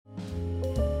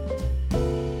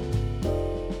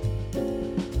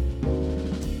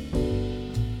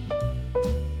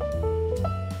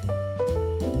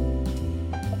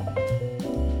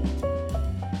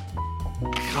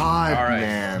All right.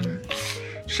 man.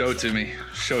 Show it to me.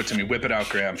 Show it to me. Whip it out,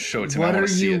 Graham. Show it to me. I want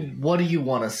to see it. What do you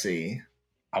want to see?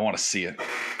 I want to see it.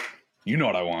 You know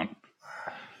what I want.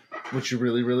 What you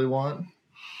really, really want?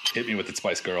 Hit me with it,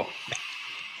 Spice Girl.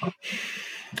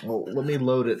 Well, let me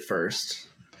load it first.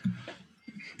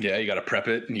 Yeah, you got to prep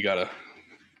it, and you got to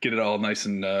get it all nice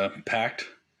and packed.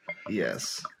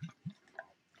 Yes.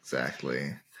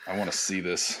 Exactly. I want to see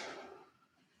this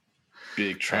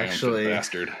big triumphant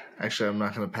bastard. Actually, I'm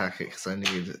not going to pack it because I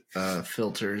need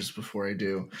filters before I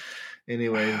do.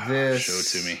 Anyway, this... Show it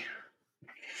to me.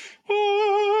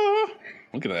 Oh,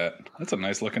 look at that. That's a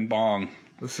nice looking bong.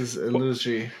 This is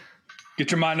Illugi.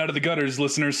 Get your mind out of the gutters,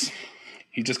 listeners.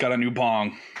 He just got a new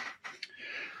bong.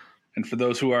 And for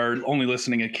those who are only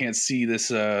listening and can't see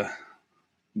this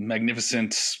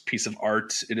magnificent piece of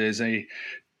art, it is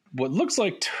what looks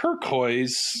like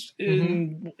turquoise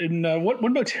in what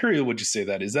material would you say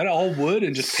that is? Is that all wood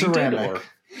and just painted? Ceramic.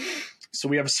 So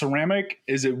we have ceramic.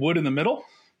 Is it wood in the middle?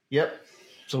 Yep.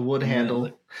 It's a wood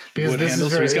handle. Because wood handle.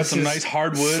 So he's got some nice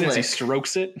hardwood as he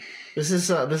strokes it. This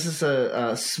is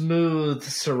a smooth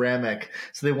ceramic.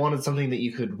 So they wanted something that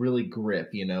you could really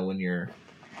grip, when you're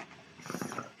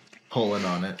pulling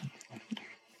on it.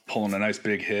 Pulling a nice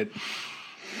big hit.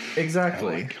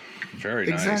 Exactly. Very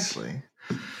nice. Exactly.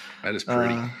 That is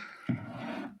pretty.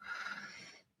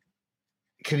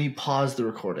 Can you pause the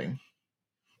recording?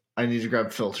 I need to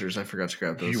grab filters. I forgot to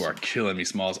grab those. You are killing me,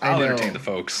 Smalls. I'll entertain the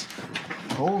folks.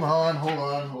 Hold on.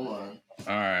 All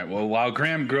right. Well, while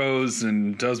Graham grows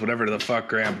and does whatever the fuck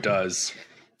Graham does,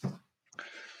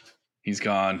 he's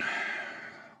gone.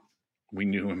 We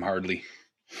knew him hardly.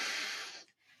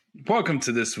 Welcome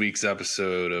to this week's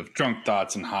episode of Drunk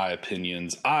Thoughts and High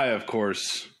Opinions. I, of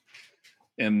course,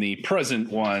 am the present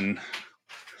one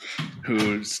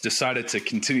who's decided to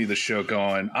continue the show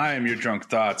going. I am your Drunk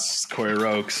Thoughts, Corey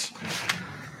Rokes.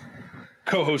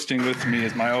 Co-hosting with me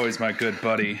is always my good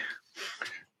buddy,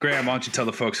 Graham. Why don't you tell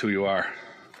the folks who you are?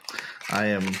 I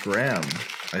am Graham.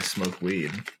 I smoke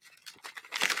weed.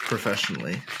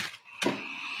 Professionally.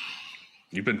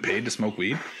 You've been paid to smoke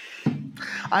weed?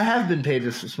 I have been paid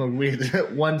to smoke weed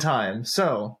one time,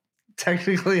 so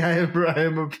technically I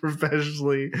am a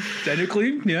professionally.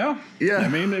 Technically, yeah. Yeah. I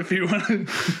mean, if you want to,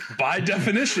 by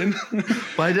definition.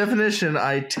 By definition,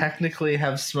 I technically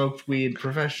have smoked weed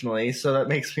professionally, so that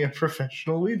makes me a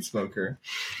professional weed smoker.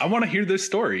 I want to hear this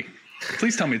story.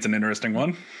 Please tell me it's an interesting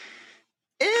one.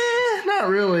 Not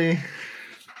really.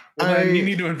 Well, then you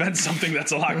need to invent something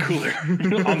that's a lot cooler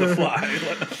on the fly.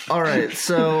 All right,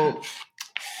 so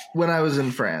when I was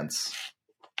in France,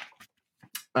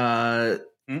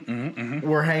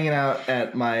 we're hanging out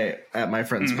at my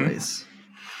friend's place,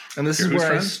 and this is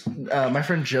where my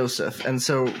friend Joseph. And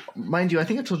so, mind you, I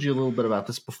think I told you a little bit about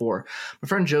this before. My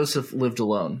friend Joseph lived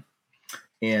alone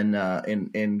in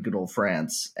good old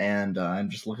France, and I'm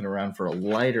just looking around for a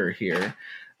lighter here.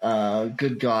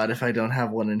 Good God, if I don't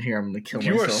have one in here, I'm going to kill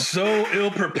myself. You are so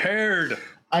ill-prepared.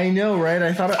 I know, right?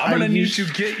 I thought I'm going to need you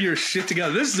to get your shit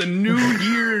together. This is a new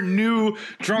year, new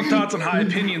Drunk Thoughts and High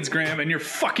Opinions, Graham, and you're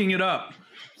fucking it up.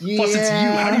 Yeah. Plus, it's you.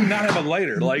 How do you not have a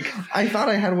lighter? I thought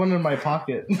I had one in my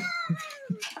pocket.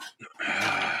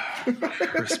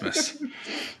 Christmas.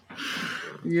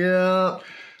 Yeah,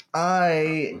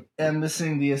 I am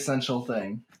missing the essential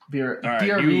thing. Beer. All right,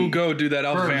 BRB. you go do that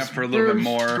elf vamp for a little bit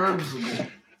more.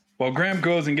 While Graham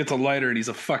goes and gets a lighter and he's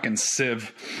a fucking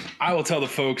sieve, I will tell the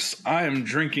folks I am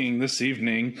drinking this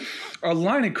evening a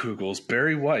Leinenkugel's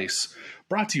Berry Weiss,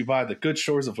 brought to you by the good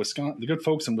shores of Wisconsin, the good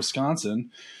folks in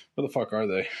Wisconsin. Where the fuck are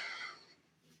they?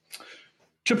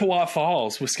 Chippewa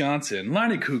Falls, Wisconsin.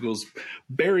 Leinenkugel's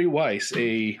Berry Weiss,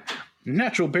 a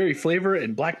natural berry flavor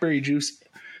and blackberry juice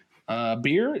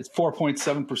beer. It's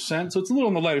 4.7%, so it's a little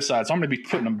on the lighter side. So I'm going to be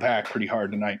putting them back pretty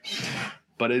hard tonight.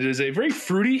 But it is a very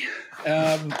fruity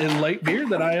and light beer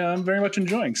that I am very much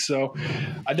enjoying. So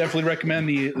I definitely recommend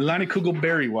the Leinekugel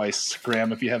Berry Weiss,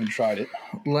 Graham, if you haven't tried it.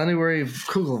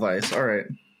 Leinekugel Weiss. All right.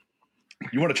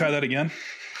 You want to try that again?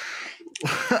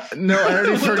 No, I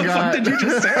already forgot. What the fuck did you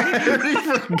just say? I already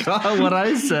forgot what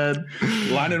I said.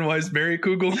 Leinenweiss Berry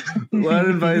Kugel.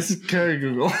 Leinenweiss Berry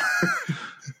Kugel.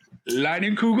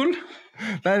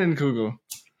 Leinenkugel.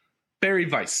 Berry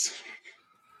Weiss.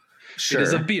 Sure. It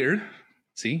is a beer.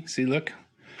 See, look.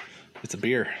 It's a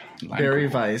beer. Berry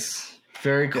Weiss.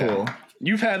 Very cool. Yeah.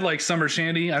 You've had summer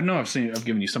shandy. I know I've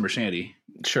given you summer shandy.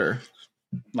 Sure.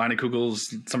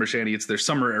 Leinekugel's summer shandy. It's their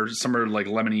summer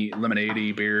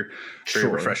lemonade beer. Very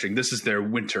refreshing. This is their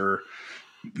winter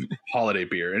holiday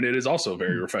beer, and it is also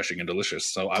very refreshing and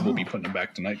delicious. So I will be putting them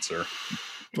back tonight, sir.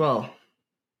 Well,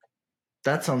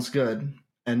 that sounds good.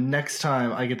 And next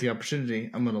time I get the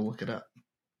opportunity, I'm going to look it up.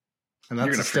 And that's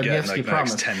You're gonna a forget in Stedniewski like the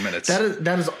promise. next 10 minutes.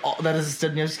 That is a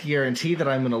Stedniewski guarantee that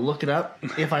I'm going to look it up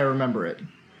if I remember it.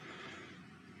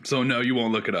 So no, you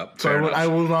won't look it up. So I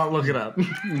will not look it up.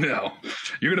 No,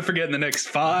 you're gonna forget in the next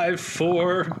 5,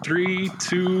 4, 3,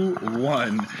 2,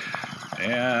 1,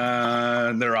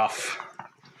 and they're off.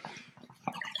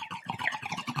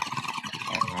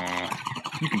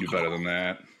 You can do better than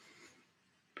that.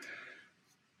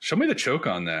 Show me the choke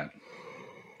on that.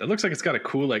 That looks like it's got a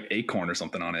cool like acorn or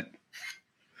something on it.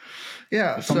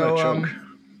 Yeah. What's on that choke?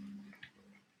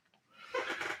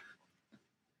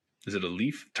 Is it a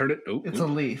leaf? Turn it. Oh, it's a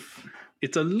leaf.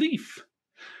 It's a leaf.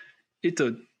 It's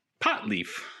a pot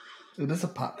leaf. It is a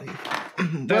pot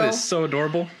leaf. That is so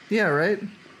adorable. Yeah, right?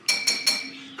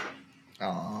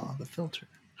 Aw, the filter.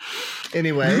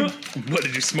 Anyway. What,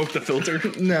 did you smoke the filter?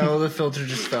 No, the filter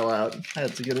just fell out. I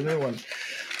had to get a new one.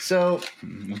 So.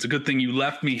 It's a good thing you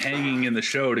left me hanging in the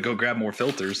show to go grab more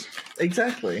filters.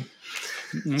 Exactly.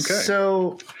 Okay.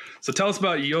 So tell us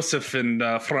about Joseph in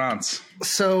France.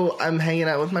 So I'm hanging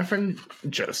out with my friend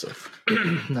Joseph.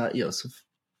 Not Joseph.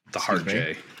 It's a hard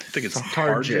J. I think it's a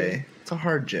hard J. It's a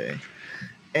hard J.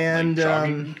 And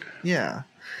like yeah.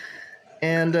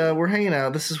 And we're hanging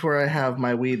out. This is where I have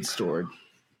my weed stored.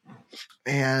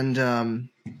 And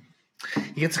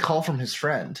he gets a call from his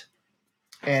friend.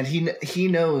 And he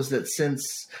knows that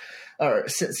since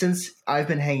I've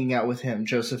been hanging out with him,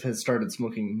 Joseph has started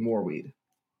smoking more weed.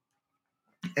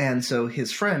 And so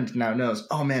his friend now knows,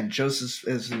 oh man, Joseph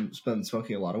has been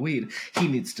smoking a lot of weed. He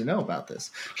needs to know about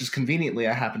this. Just conveniently,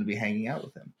 I happen to be hanging out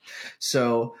with him.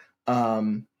 So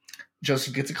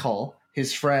Joseph gets a call.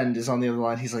 His friend is on the other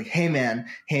line. He's like, hey man,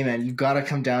 you got to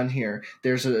come down here.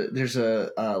 There's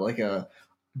a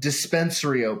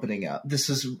dispensary opening up. This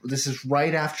is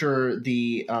right after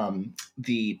the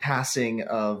passing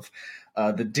of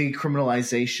the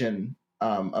decriminalization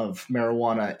of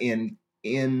marijuana in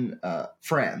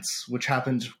France, which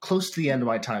happened close to the end of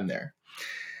my time there.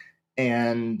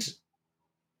 And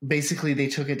basically they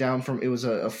took it down from, it was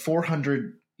a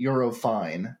 400 euro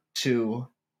fine to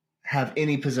have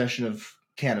any possession of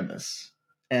cannabis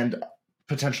and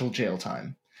potential jail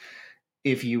time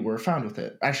if you were found with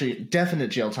it. Actually, definite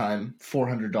jail time,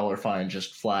 $400 fine,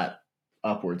 just flat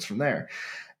upwards from there.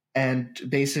 And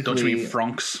basically, don't you mean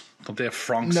francs? Don't they have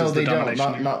francs? No, as the they don't.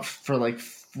 denomination? Not for like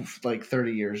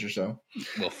 30 years or so.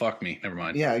 Well, fuck me. Never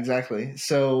mind. Yeah, exactly.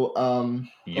 So,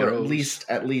 or at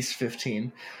least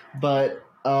 15. But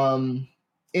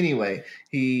anyway,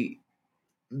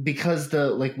 because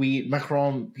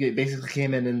Macron basically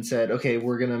came in and said, okay,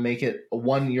 we're gonna make it a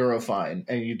 €1 fine,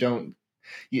 and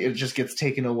it just gets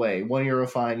taken away. €1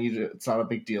 fine, it's not a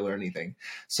big deal or anything.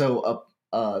 So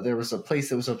there was a place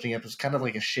that was opening up. It was kind of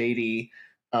like a shady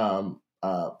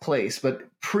place, but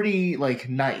pretty like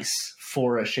nice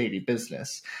for a shady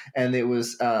business. And it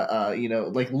was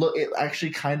it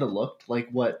actually kind of looked like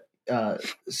what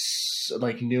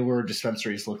like newer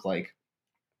dispensaries look like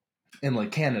in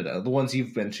like Canada. The ones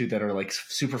you've been to that are like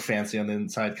super fancy on the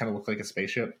inside kind of look like a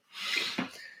spaceship.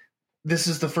 This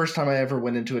is the first time I ever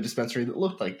went into a dispensary that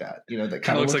looked like that. That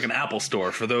kind of looks like an Apple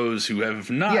store for those who have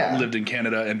not lived in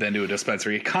Canada and been to a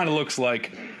dispensary. It kind of looks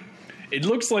like the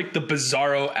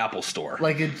Bizarro Apple store,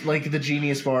 like the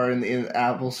Genius Bar in the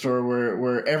Apple store,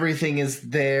 where everything is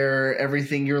there,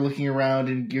 everything you're looking around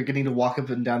and you're getting to walk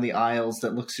up and down the aisles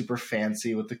that look super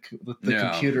fancy with the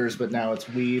computers, but now it's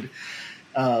weed.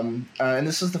 And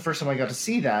this was the first time I got to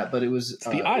see that, but it was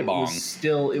the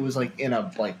iBong. It was like in a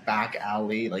like back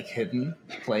alley, like hidden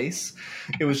place.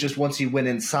 It was just once you went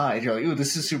inside, you're like, ooh,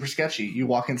 this is super sketchy. You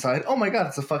walk inside, oh my god,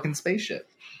 it's a fucking spaceship.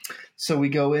 So we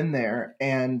go in there,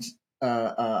 and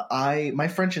my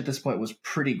French at this point was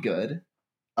pretty good,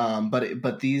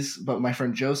 but my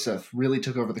friend Joseph really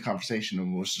took over the conversation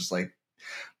and was just like,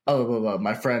 oh,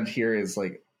 my friend here is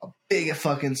like a big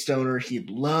fucking stoner. He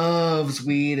loves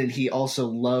weed, and he also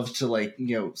loves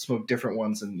to smoke different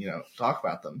ones and talk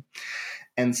about them.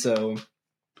 And so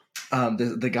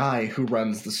the guy who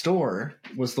runs the store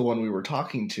was the one we were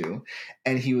talking to,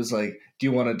 and he was like, do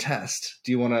you want to test?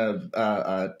 Do you want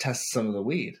to test some of the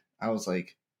weed? I was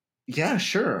like, yeah,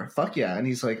 sure, fuck yeah. And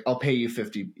he's like, I'll pay you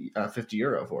 50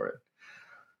 euro for it.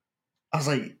 I was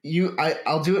like,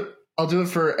 I'll do it. I'll do it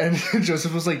for, and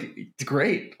Joseph was like,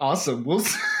 great, awesome, we'll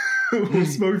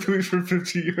smoke weed for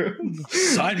 50 euros.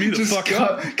 Sign me the fuck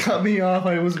up. Cut me off.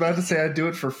 I was about to say I'd do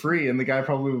it for free, and the guy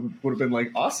probably would have been like,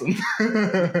 awesome.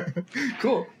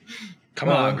 Cool. Come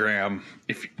on, Graham.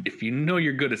 If you know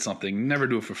you're good at something, never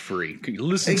do it for free.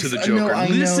 Listen to the Joker.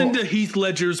 Listen to Heath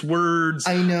Ledger's words.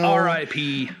 I know.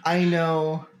 R.I.P. I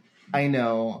know.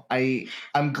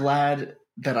 I'm glad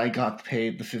that I got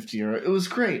paid the €50. It was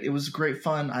great. It was great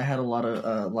fun. I had a lot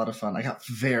of fun. I got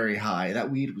very high.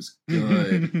 That weed was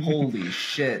good. Holy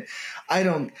shit! I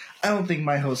don't think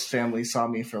my host family saw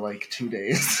me for like 2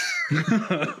 days.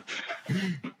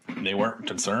 They weren't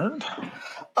concerned?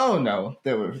 Oh no,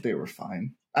 they were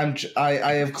fine.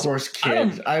 I of course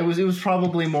kid. It was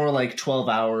probably more like 12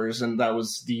 hours, and that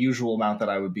was the usual amount that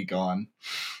I would be gone.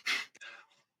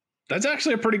 That's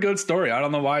actually a pretty good story. I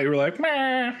don't know why you were like,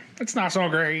 meh, it's not so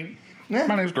great. Yeah.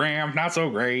 My name's Graham, not so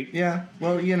great. Yeah,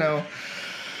 well,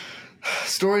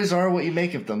 stories are what you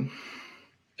make of them.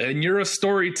 And you're a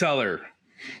storyteller.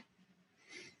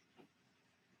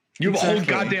 You have a whole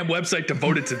goddamn website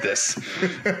devoted to this.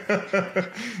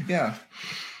 Yeah.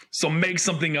 So make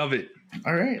something of it.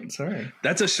 All right, sorry.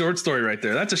 That's a short story right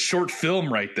there. That's a short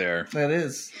film right there. That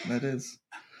is.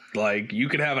 Like, you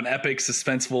could have an epic,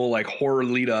 suspenseful, like, horror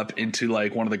lead up into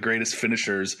like one of the greatest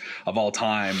finishers of all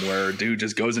time, where dude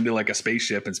just goes into like a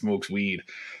spaceship and smokes weed.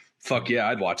 Fuck yeah,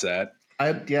 I'd watch that.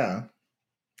 Yeah,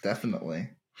 definitely.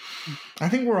 I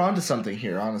think we're onto something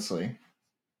here, honestly.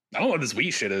 I don't know what this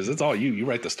weed shit is. It's all you. You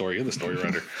write the story. You're the story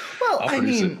writer. Well, I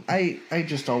mean, I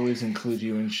just always include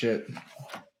you in shit.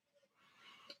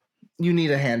 You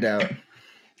need a handout.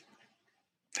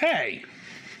 Hey.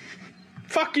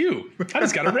 Fuck you. I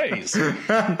just got a raise.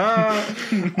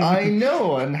 I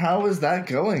know. And how is that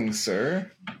going,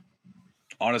 sir?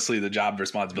 Honestly, the job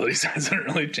responsibilities hasn't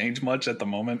really changed much at the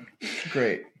moment.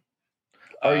 Great.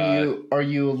 Are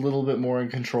you a little bit more in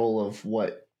control of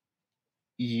what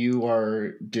you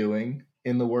are doing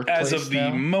in the workplace? As of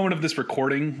the moment of this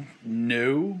recording,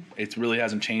 no. It really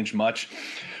hasn't changed much.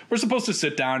 We're supposed to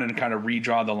sit down and kind of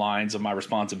redraw the lines of my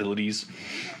responsibilities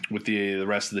with the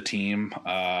rest of the team.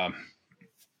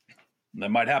 That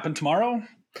might happen tomorrow.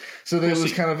 So there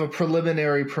was kind of a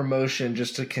preliminary promotion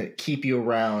just to keep you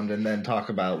around and then talk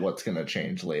about what's going to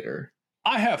change later.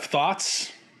 I have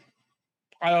thoughts.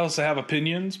 I also have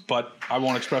opinions, but I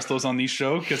won't express those on these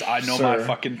shows because I know my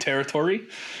fucking territory.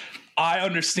 I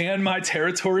understand my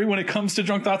territory when it comes to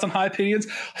Drunk Thoughts and High Opinions.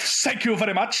 Thank you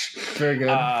very much. Very good.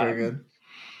 Very good.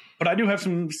 But I do have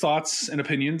some thoughts and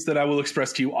opinions that I will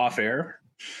express to you off air.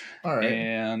 All right.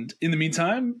 And in the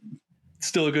meantime,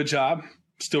 still a good job.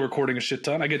 Still recording a shit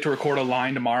ton. I get to record a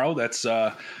line tomorrow that's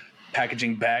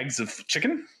packaging bags of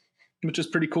chicken, which is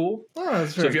pretty cool. Oh,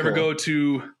 that's very so if you ever go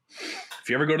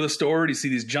to the store and you see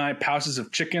these giant pouches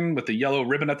of chicken with the yellow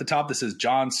ribbon at the top that says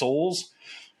John Souls,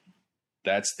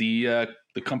 that's the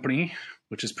company,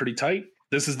 which is pretty tight.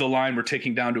 This is the line we're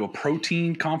taking down to a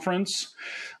protein conference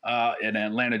in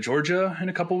Atlanta, Georgia in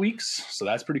a couple weeks. So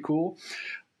that's pretty cool.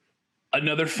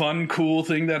 Another fun, cool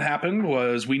thing that happened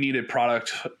was we needed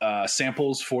product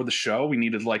samples for the show. We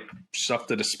needed like stuff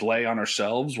to display on our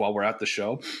shelves while we're at the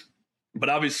show. But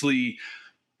obviously,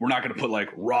 we're not going to put like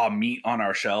raw meat on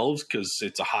our shelves because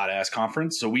it's a hot ass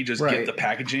conference. So we just get the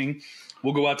packaging.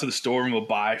 We'll go out to the store and we'll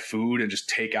buy food and just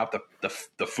take out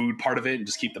the food part of it and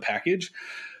just keep the package.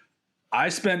 I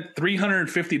spent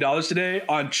 $350 today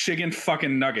on chicken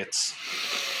fucking nuggets.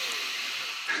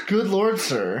 Good Lord,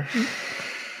 sir.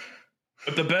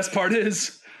 But the best part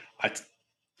is I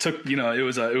took, it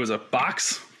was a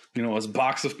box, it was a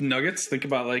box of nuggets. Think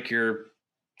about like your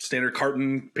standard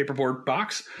carton paperboard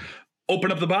box.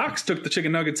 Open up the box, took the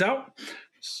chicken nuggets out,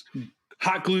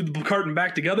 hot glued the carton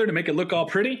back together to make it look all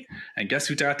pretty. And guess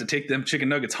who got to take them chicken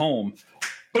nuggets home?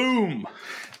 Boom.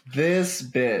 This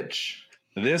bitch.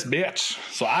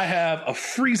 So I have a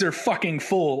freezer fucking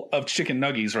full of chicken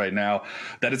nuggies right now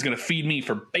that is going to feed me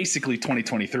for basically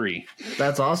 2023.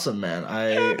 That's awesome, man.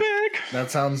 Epic.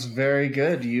 That sounds very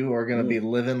good. You are going to be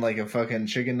living like a fucking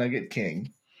chicken nugget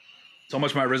king. So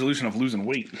much my resolution of losing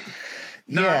weight.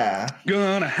 Yeah. Not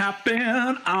gonna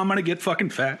happen. I'm going to get fucking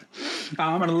fat.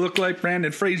 I'm going to look like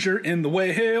Brandon Fraser in The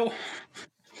Whale.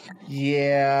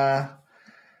 Yeah.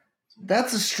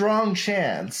 That's a strong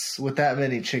chance with that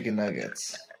many chicken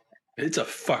nuggets. It's a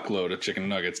fuckload of chicken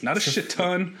nuggets. Not a shit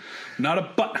ton. Not a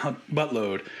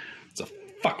buttload. It's a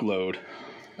fuckload.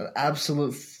 An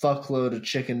absolute fuckload of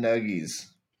chicken nuggies.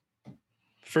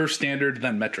 First standard,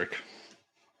 then metric.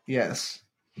 Yes.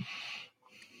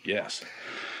 Yes.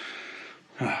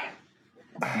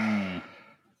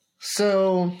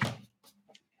 So...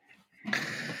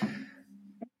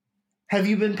 have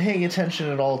you been paying attention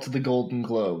at all to the Golden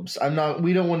Globes?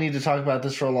 We don't need to talk about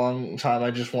this for a long time.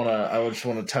 I just want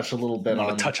to touch a little bit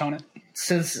on it.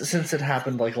 Since it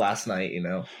happened like last night,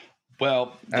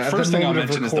 Well, the first thing I'll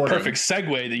mention is the perfect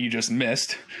segue that you just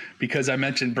missed, because I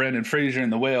mentioned Brandon Fraser in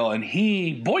The Whale, and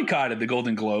he boycotted the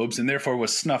Golden Globes and therefore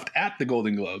was snuffed at the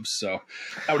Golden Globes. So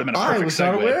that would have been a perfect segue. I was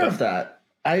not aware of that.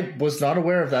 I was not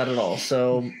aware of that at all.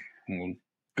 So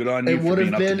Good on It you for would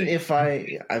being have up to been date. if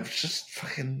I've just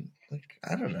fucking, like,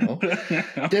 I don't know.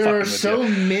 I'm There are fucking with so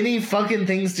you. many fucking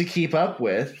things to keep up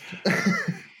with.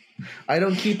 I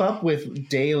don't keep up with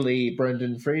daily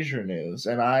Brendan Fraser news,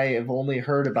 and I have only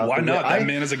heard about Why the not? That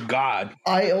man is a god.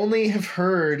 I only have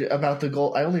heard about the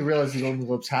gold. I only realized the Golden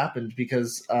Globes happened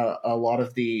because a lot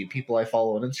of the people I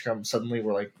follow on Instagram suddenly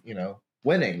were like,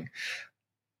 winning,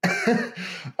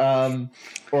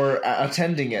 or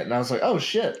attending it, and I was like, oh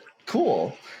shit,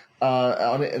 cool.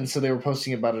 On it, and so they were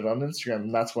posting about it on Instagram,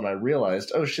 and that's when I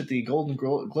realized, oh shit, the Golden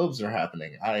Globes are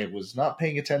happening. I was not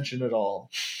paying attention at all.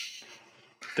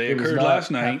 They It was occurred not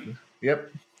last night. happening.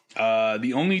 Yep.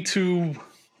 The only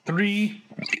three,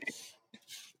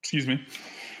 excuse me,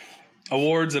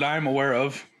 awards that I'm aware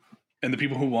of, and the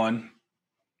people who won.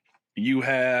 You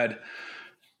had,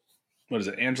 what is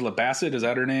it, Angela Bassett? Is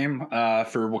that her name?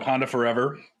 For Wakanda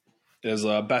Forever, as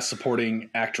Best Supporting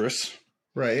Actress.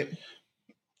 Right.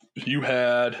 You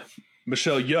had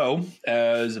Michelle Yeoh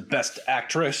as Best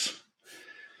Actress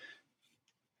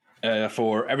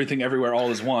for Everything Everywhere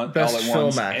All at Once. Best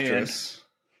film actress. And,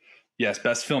 yes,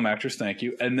 Best Film Actress. Thank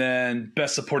you. And then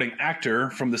Best Supporting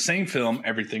Actor from the same film,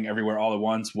 Everything Everywhere All at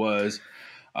Once, was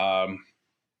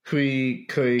Kui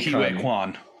Kwan. Kiwi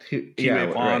Kwan,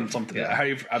 right. something.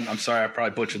 Yeah. I'm sorry, I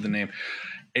probably butchered the name.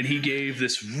 And he gave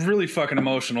this really fucking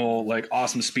emotional, like,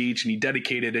 awesome speech, and he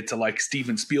dedicated it to, like,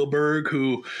 Steven Spielberg,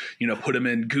 who, put him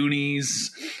in Goonies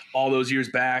all those years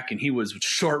back, and he was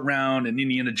Short Round and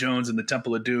Indiana Jones and the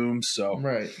Temple of Doom. So,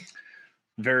 Right.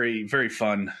 very, very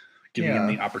fun giving him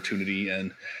the opportunity,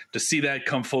 and to see that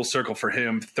come full circle for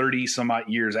him 30 some odd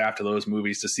years after those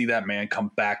movies, to see that man come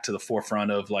back to the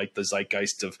forefront of, like, the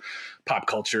zeitgeist of pop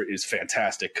culture is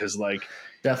fantastic, because, like,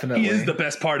 definitely he is the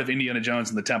best part of Indiana Jones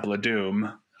and the Temple of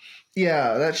Doom.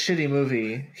 Yeah, that shitty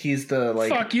movie. He's the, like,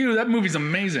 fuck you, that movie's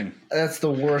amazing. That's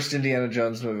the worst Indiana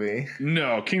Jones movie.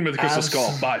 No, Kingdom of the Crystal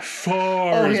Skull by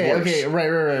far is worse. Okay,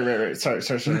 right.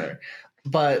 Sorry.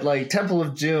 But, like, Temple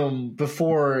of Doom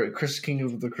before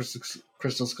Kingdom of the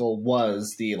Crystal Skull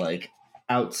was the, like,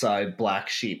 outside black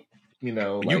sheep.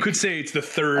 Like, you could say it's the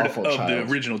third of the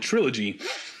original trilogy.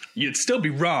 You'd still be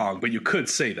wrong, but you could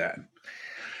say that.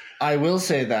 I will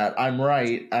say that. I'm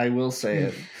right. I will say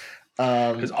it.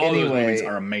 Because all those movies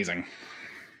are amazing.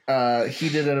 He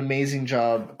did an amazing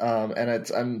job, and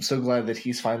I'm so glad that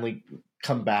he's finally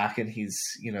come back, and he's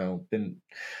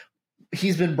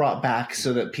been brought back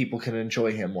so that people can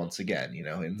enjoy him once again.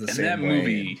 In the same way. And that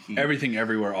movie, Everything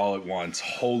Everywhere All at Once.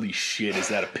 Holy shit, is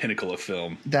that a pinnacle of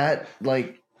film? That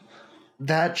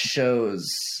shows.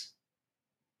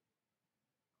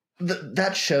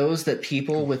 That shows that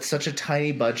people with such a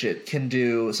tiny budget can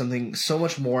do something so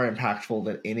much more impactful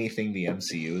than anything the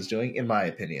MCU is doing, in my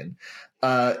opinion.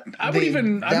 I wouldn't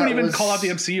even call out the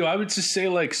MCU. I would just say,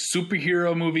 like,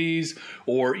 superhero movies,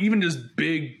 or even just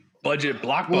big budget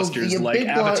blockbusters like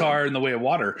Avatar and The Way of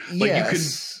Water. Like, you could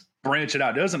branch it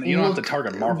out. You don't have to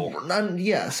target Marvel.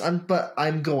 But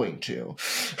I'm going to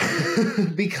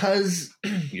because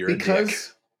You're a dick.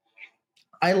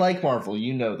 I like Marvel.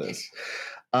 You know this.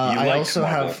 I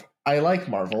like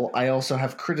Marvel. I also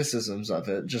have criticisms of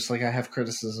it, just like I have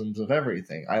criticisms of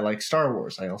everything. I like Star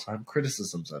Wars. I also have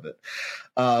criticisms of it.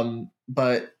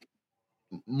 But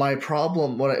my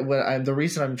problem, the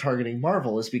reason I'm targeting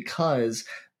Marvel is because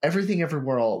Everything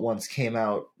Everywhere All at Once came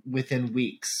out within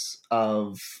weeks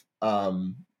of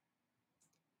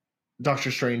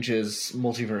Doctor Strange's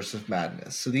Multiverse of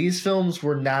Madness. So these films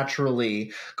were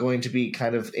naturally going to be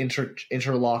kind of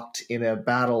interlocked in a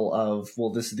battle of,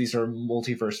 well, these are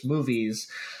multiverse movies,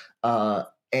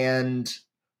 and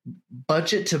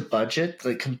budget to budget,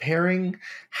 like comparing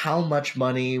how much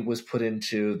money was put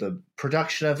into the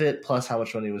production of it plus how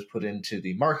much money was put into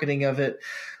the marketing of it,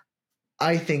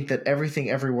 I think that Everything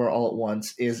Everywhere All at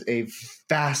Once is a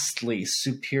vastly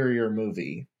superior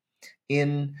movie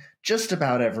in just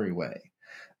about every way.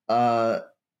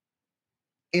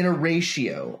 In a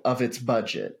ratio of its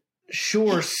budget.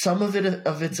 Sure, some of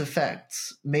its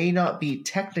effects may not be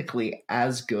technically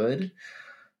as good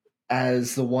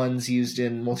as the ones used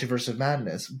in Multiverse of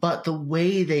Madness, but the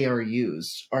way they are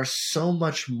used are so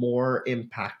much more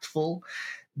impactful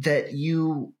that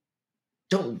you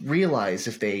don't realize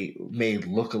if they may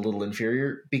look a little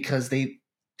inferior, because they,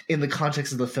 in the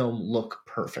context of the film, look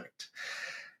perfect.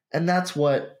 And that's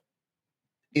what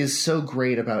is so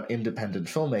great about independent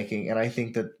filmmaking. And I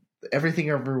think that Everything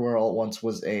Everywhere All at Once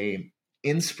was a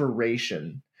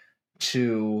inspiration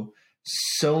to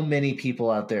so many people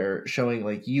out there, showing,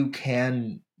 like, you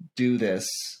can do this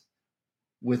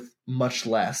with much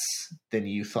less than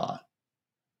you thought.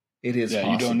 It is Yeah,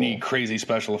 possible. you don't need crazy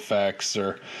special effects.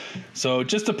 So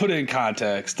just to put it in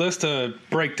context, just to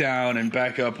break down and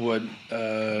back up what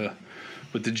the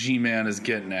G-Man is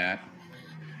getting at.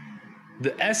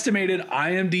 The estimated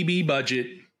IMDb budget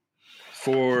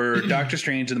for Doctor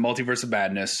Strange and the Multiverse of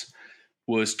Madness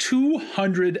was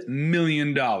 $200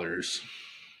 million.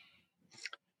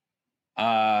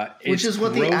 Which is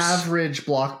what the average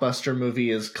blockbuster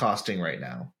movie is costing right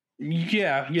now.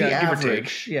 Yeah, the give average, or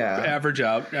take. yeah. Average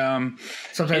out.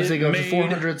 Sometimes they go to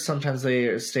 400, sometimes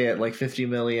they stay at like 50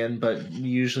 million, but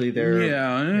usually they're...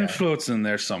 Yeah, it floats in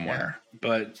there somewhere. Yeah.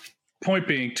 But point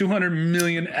being, 200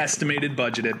 million estimated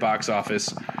budget at box office.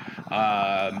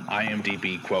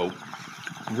 IMDb quote,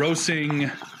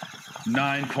 grossing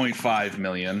 9.5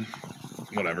 million.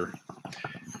 Whatever.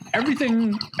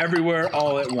 Everything, Everywhere,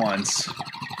 All at Once.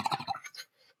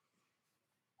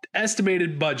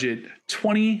 Estimated budget,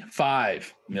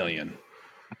 25 million.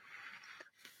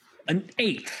 An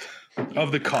eighth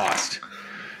of the cost.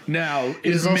 Now, it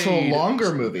is also a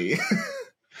longer movie.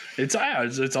 It's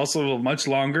also much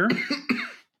longer.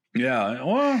 Yeah.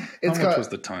 Well, how much was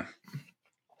the time?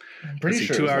 I'm pretty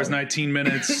sure 2 hours, 19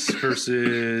 minutes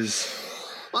versus...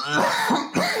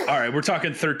 All right, we're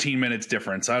talking 13 minutes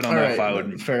difference. I don't know if I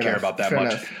would care about that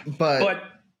much. But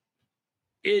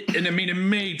it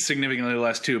made significantly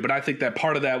less too. But I think that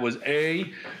part of that was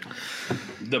the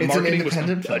marketing was...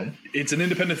 It's an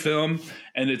independent film,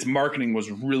 and its marketing was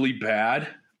really bad.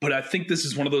 But I think this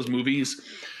is one of those movies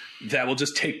that will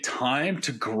just take time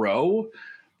to grow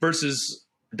versus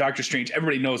Doctor Strange.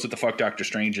 Everybody knows what the fuck Doctor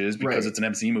Strange is because it's an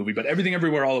MCU movie, but Everything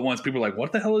Everywhere All at Once, people are like,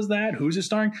 what the hell is that? Who's it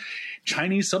starring?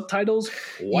 Chinese subtitles?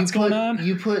 What's going on?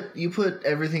 You put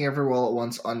Everything Everywhere All at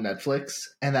Once on Netflix,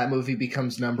 and that movie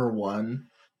becomes number one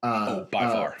by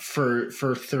far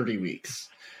for 30 weeks.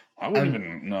 I wouldn't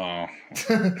even know.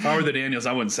 If I were the Daniels,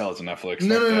 I wouldn't sell it to Netflix.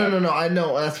 No. I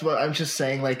know. That's what I'm just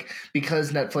saying. Like,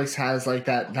 because Netflix has like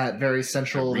that very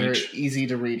central, very easy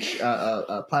to reach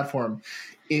platform.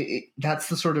 That's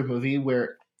the sort of movie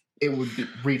where it would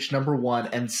reach number one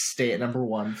and stay at number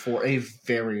one for a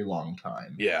very long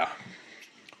time. Yeah,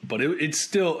 but it's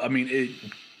still. I mean,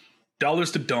 dollars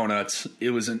to donuts.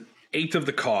 It was an eighth of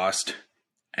the cost.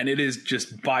 And it is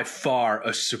just by far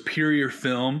a superior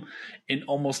film in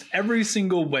almost every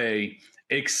single way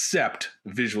except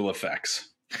visual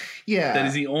effects. Yeah. That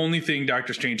is the only thing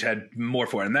Doctor Strange had more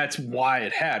for. And that's why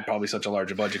it had probably such a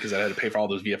larger budget, because it had to pay for all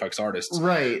those VFX artists.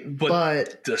 Right.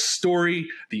 But the story,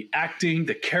 the acting,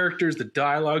 the characters, the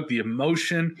dialogue, the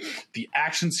emotion, the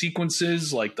action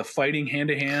sequences, like the fighting hand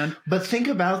to hand. But think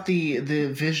about the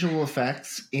visual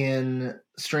effects in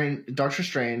Doctor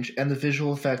Strange and the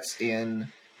visual effects in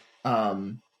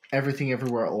Everything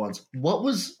Everywhere at Once. What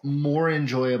was more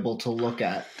enjoyable to look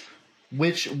at?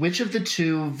 Which of the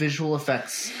two visual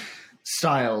effects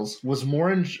styles was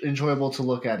more enjoyable to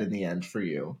look at in the end for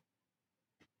you?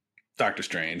 Doctor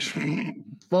Strange.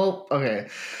 Well, okay.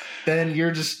 Then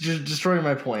you're just destroying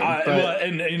my point.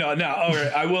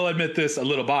 I will admit this, a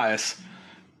little bias.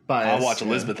 I'll watch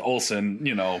Elizabeth Olsen,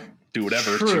 do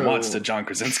whatever she wants to John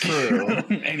Krasinski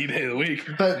any day of the week.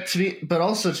 But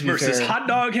also to be versus fair, hot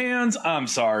dog hands. I'm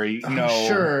sorry,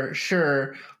 no.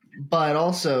 Sure, but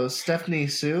also Stephanie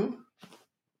Sue,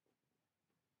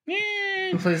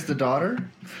 who plays the daughter,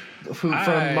 from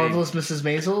Marvelous Mrs.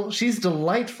 Maisel. She's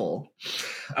delightful.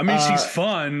 I mean, she's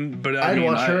fun, but I'd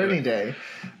watch her any day.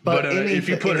 But if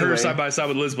you put her side by side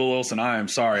with Elizabeth Olsen, I am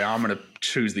sorry, I'm going to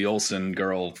choose the Olsen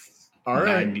girl. All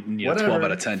right, 12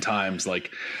 out of 10 times.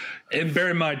 Like, and bear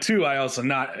in mind too, I have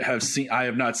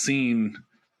not seen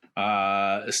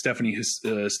Stephanie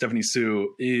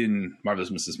Sue in Marvelous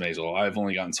Mrs. Maisel. I've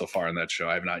only gotten so far in that show.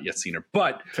 I have not yet seen her.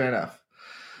 But fair enough.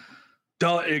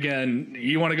 Again,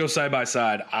 you want to go side by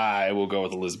side? I will go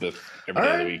with Elizabeth every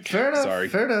day of the week. Fair enough. Sorry,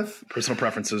 fair enough. Personal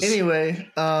preferences. Anyway,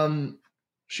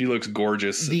 she looks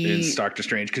gorgeous in Doctor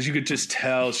Strange because you could just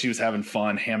tell she was having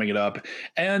fun, hamming it up.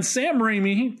 And Sam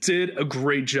Raimi did a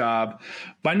great job.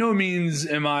 By no means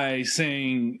am I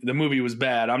saying the movie was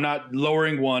bad. I'm not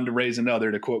lowering one to raise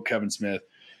another, to quote Kevin Smith.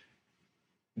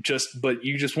 But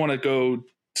you just want to go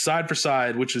side for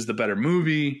side, which is the better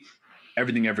movie.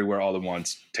 Everything Everywhere All at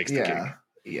Once takes the cake.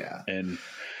 Yeah. And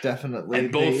definitely. And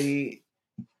both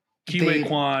Ke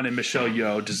Quan and Michelle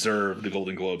Yeoh deserve the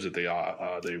Golden Globes that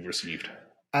they received.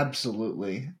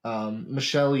 Absolutely.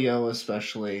 Michelle Yeoh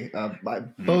especially.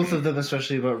 Both of them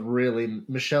especially, but really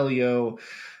Michelle Yeoh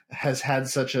has had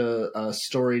such a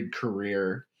storied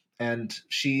career, and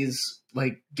she's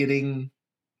like getting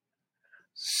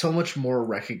so much more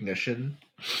recognition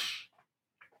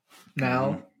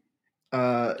now.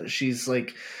 She's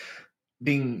like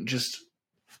being just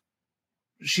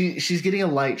she's getting a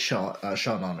light shone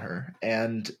on her,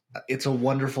 and it's a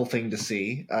wonderful thing to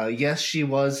see. Yes, she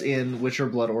was in Witcher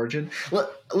Blood Origin.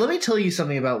 Let me tell you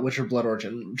something about Witcher Blood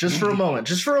Origin, just for a moment.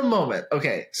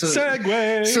 Okay, so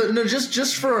segue. So no,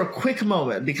 just for a quick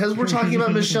moment, because we're talking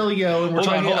about Michelle Yeoh, and we're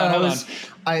hold on.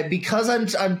 Because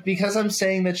I'm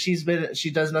saying that she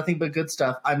does nothing but good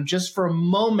stuff. I'm just for a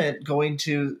moment going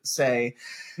to say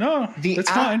no, the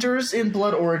actors in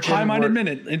Blood Origin. High-minded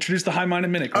minute. Introduce the high-minded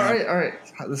minute. All right.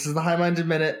 This is the high-minded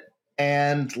minute,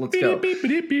 and let's go.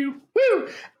 Woo!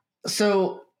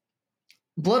 So,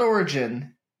 Blood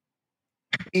Origin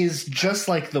is just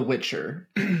like The Witcher.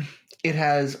 It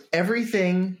has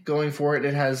everything going for it.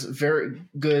 It has very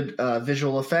good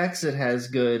visual effects. It has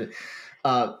good,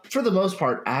 for the most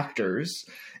part, actors.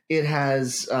 It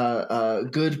has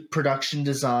good production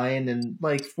design and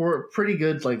like for pretty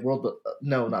good like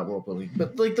not world building,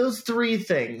 but like those three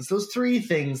things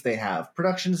they have: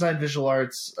 production design, visual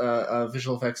arts,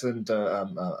 visual effects, and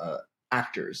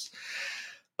actors.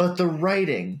 But the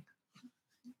writing,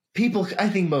 I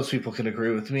think most people can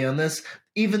agree with me on this.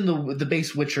 Even the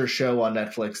base Witcher show on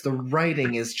Netflix, the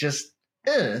writing is just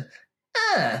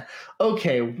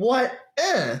okay, what?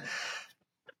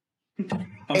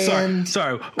 I'm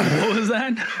sorry. What was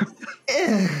that?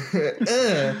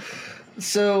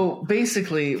 So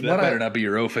basically, that better not be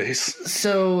your O face.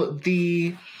 So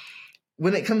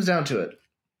when it comes down to it,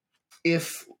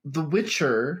 if The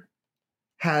Witcher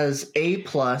has A+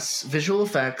 visual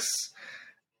effects,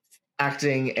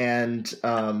 acting, and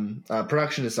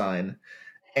production design,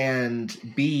 and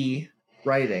B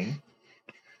writing,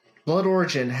 Blood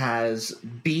Origin has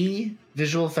B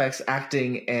visual effects,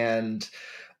 acting, and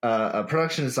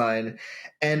production design,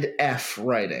 and F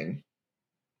writing.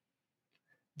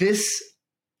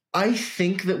 I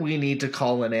think that we need to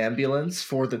call an ambulance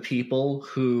for the people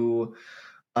who,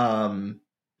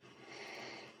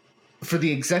 for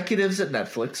the executives at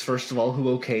Netflix, first of all,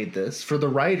 who okayed this, for the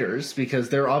writers, because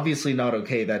they're obviously not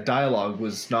okay. That dialogue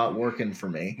was not working for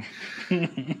me.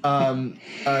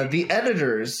 The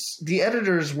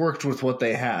editors worked with what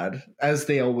they had, as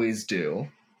they always do.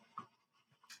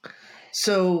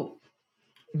 So,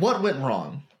 what went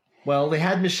wrong? Well, they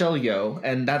had Michelle Yeoh,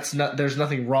 and there's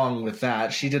nothing wrong with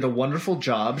that. She did a wonderful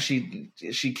job. She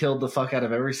killed the fuck out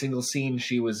of every single scene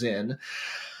she was in.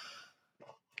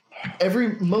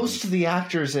 Most of the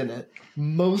actors in it,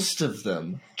 most of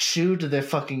them chewed their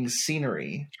fucking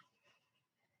scenery.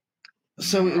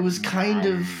 So it was it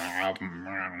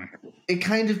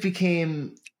kind of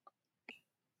became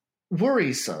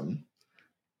worrisome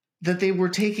that they were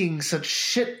taking such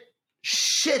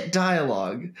shit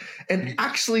dialogue and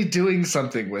actually doing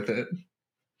something with it.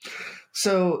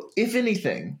 So, if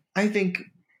anything, I think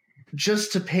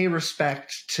just to pay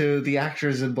respect to the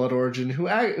actors in Blood Origin to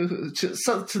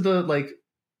the like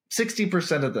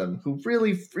 60% of them who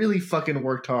really, really fucking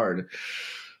worked hard,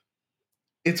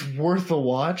 it's worth a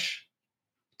watch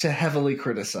to heavily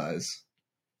criticize.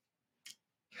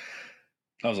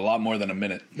 That was a lot more than a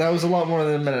minute. That was a lot more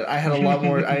than a minute. I had a lot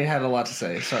more. I had a lot to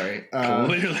say. Sorry.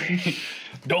 Clearly.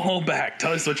 Don't hold back.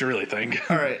 Tell us what you really think.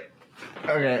 All right.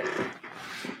 Okay.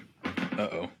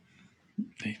 Uh-oh.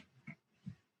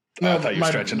 I thought you were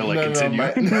stretching to continue.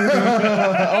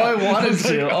 I wanted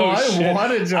to. I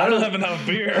wanted to. I don't have enough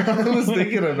beer. I was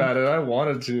thinking about it. I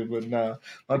wanted to, but no.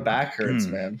 My back hurts,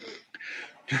 man.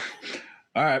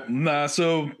 All right.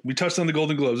 So we touched on the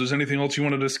Golden Globes. Is there anything else you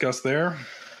want to discuss there?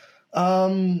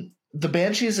 The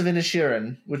Banshees of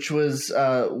Inisherin, which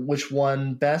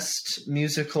won Best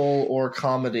Musical or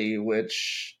Comedy,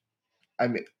 which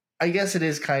I guess it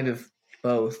is kind of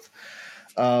both.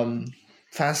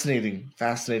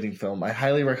 Fascinating film. I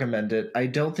highly recommend it. I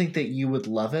don't think that you would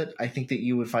love it. I think that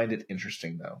you would find it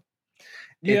interesting, though.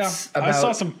 Yeah, I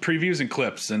saw some previews and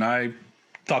clips, and I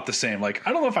thought the same. Like,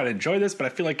 I don't know if I'd enjoy this, but I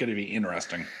feel like it'd be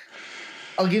interesting.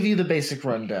 I'll give you the basic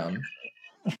rundown.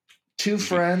 Two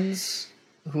friends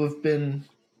who have been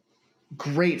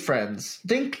great friends.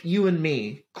 Think you and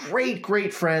me.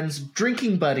 Great friends,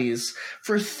 drinking buddies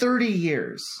for 30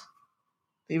 years.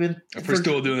 If we're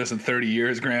still doing this in 30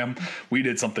 years, Graham, we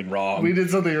did something wrong.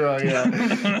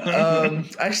 Yeah.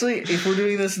 Actually, if we're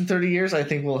doing this in 30 years, I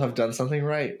think we'll have done something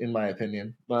right, in my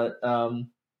opinion. But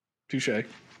touche.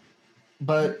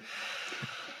 But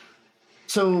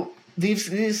so these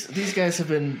guys have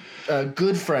been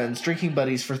good friends, drinking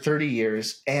buddies for 30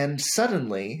 years, and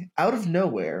suddenly, out of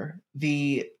nowhere,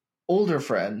 the older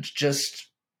friend just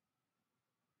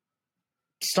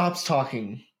stops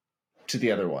talking to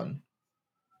the other one.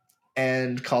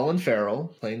 And Colin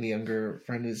Farrell, playing the younger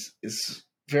friend, is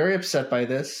very upset by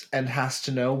this and has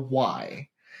to know why.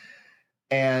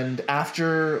 And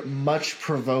after much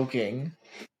provoking,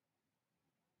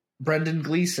 Brendan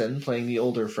Gleeson, playing the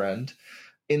older friend,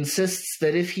 insists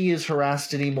that if he is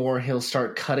harassed anymore, he'll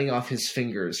start cutting off his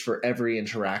fingers for every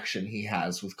interaction he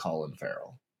has with Colin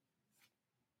Farrell.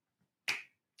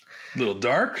 A little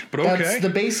dark, but okay. That's the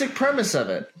basic premise of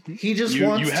it. He just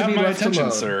wants to be left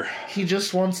alone. Sir. He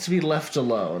just wants to be left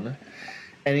alone.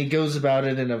 And he goes about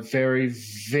it in a very,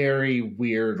 very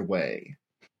weird way.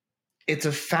 It's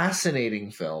a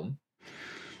fascinating film.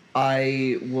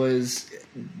 I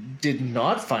did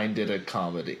not find it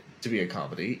to be a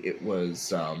comedy. It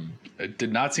was... it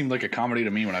did not seem like a comedy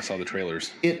to me when I saw the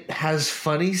trailers. It has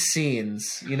funny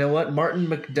scenes. You know what? Martin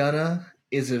McDonagh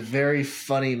is a very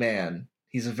funny man.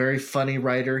 He's a very funny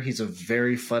writer. He's a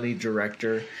very funny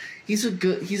director. He's a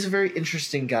very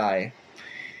interesting guy.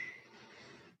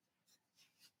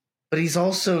 But he's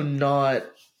also not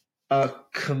a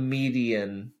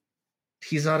comedian.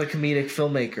 He's not a comedic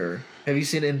filmmaker. Have you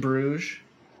seen In Bruges?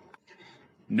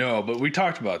 No, but we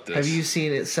talked about this. Have you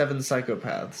seen Seven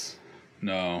Psychopaths?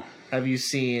 No. Have you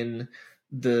seen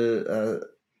the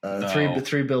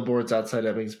three Billboards Outside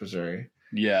Ebbings, Missouri?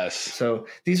 Yes. So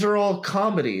these are all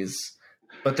comedies,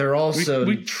 but they're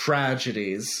also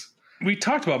tragedies. We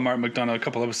talked about Martin McDonagh a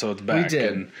couple episodes back.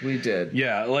 We did.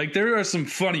 Yeah, like there are some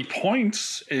funny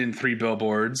points in Three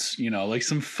Billboards, like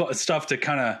some stuff to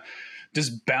kind of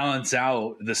just balance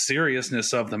out the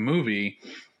seriousness of the movie.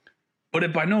 But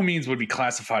it by no means would be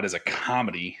classified as a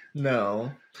comedy.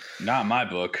 No. Not in my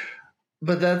book.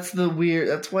 But that's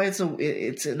why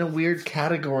it's in a weird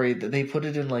category that they put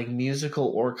it in like musical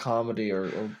or comedy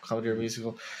or comedy or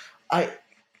musical.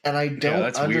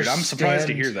 That's weird. I'm surprised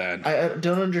to hear that. I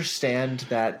don't understand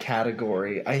that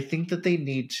category. I think that they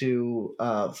need to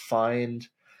find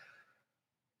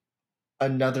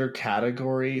another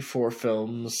category for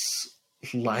films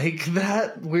like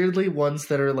that. Weirdly, ones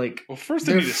that are like... Well, first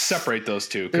they need to separate those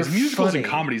two, because musicals and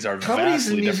comedies are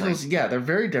vastly different. Yeah, they're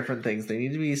very different things. They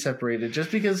need to be separated.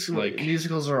 Just because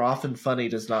musicals are often funny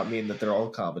does not mean that they're all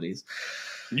comedies.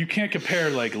 You can't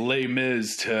compare like Les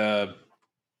Mis to...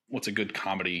 What's a good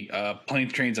comedy?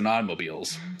 Planes, Trains, and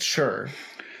Automobiles. Sure.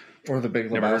 Or The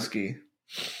Big Lebowski.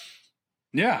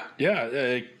 Yeah.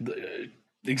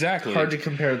 Exactly. Hard to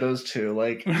compare those two.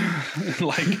 Like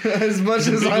as much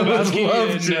as I would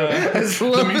love to.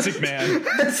 The Music Man.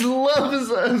 As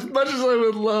much as I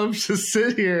would love to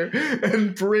sit here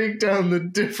and break down the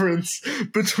difference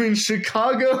between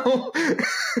Chicago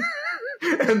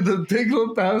and The Big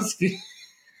Lebowski.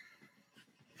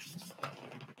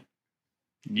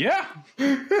 Yeah,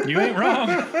 you ain't wrong.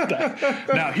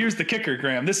 Now, here's the kicker,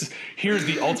 Graham. Here's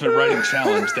the ultimate writing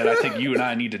challenge that I think you and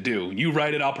I need to do. You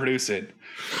write it, I'll produce it.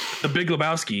 The Big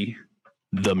Lebowski,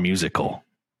 the musical.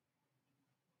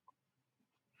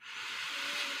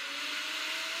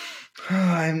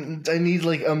 I need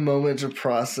like a moment to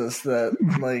process that,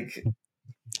 like,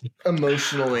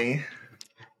 emotionally.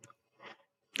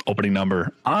 Opening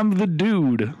number. I'm the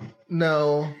dude.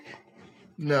 No.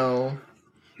 No?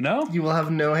 You will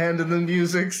have no hand in the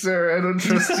music, sir. I don't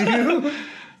trust you.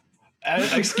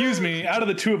 Excuse me, out of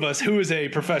the two of us, who is a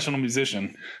professional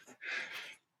musician?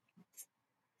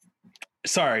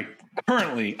 Sorry,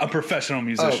 currently a professional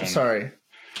musician. Oh, sorry.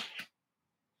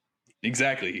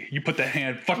 Exactly. You put the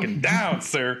hand fucking down,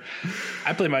 sir.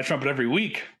 I play my trumpet every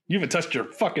week. You haven't touched your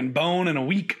fucking bone in a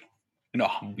week. In a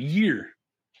year.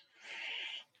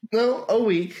 No, a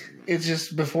week. It's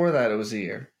just before that it was a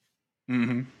year.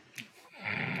 Mm-hmm.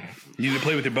 You need to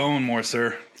play with your bone more,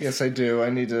 sir. Yes, I do.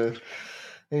 I need to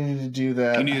do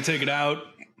that. You need to take it out,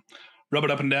 rub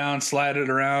it up and down, slide it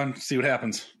around, see what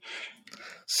happens.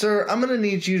 Sir, I'm going to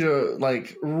need you to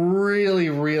like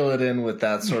really reel it in with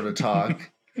that sort of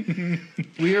talk.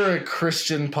 We are a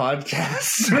Christian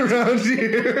podcast around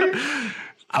here.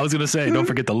 I was going to say, don't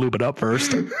forget to lube it up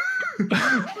first.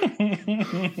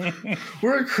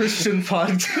 We're a Christian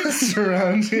podcast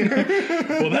around here.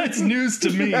 Well, that's news to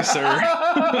me, sir.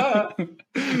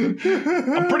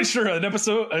 I'm pretty sure an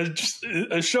episode,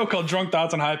 a show called Drunk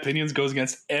Thoughts and High Opinions goes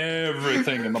against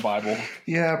everything in the Bible.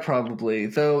 Yeah, probably.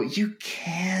 Though you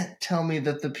can't tell me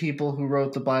that the people who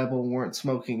wrote the Bible weren't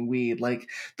smoking weed. Like,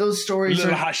 those stories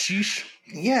are... hashish?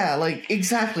 Yeah, like,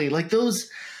 exactly. Like, those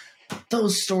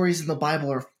stories in the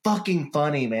Bible are fucking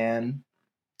funny, man.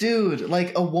 Dude,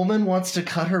 like a woman wants to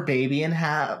cut her baby in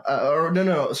half,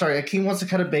 a king wants to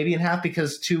cut a baby in half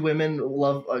because two women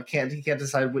he can't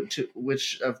decide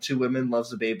which of two women loves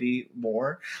the baby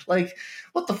more. Like,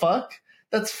 what the fuck?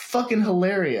 That's fucking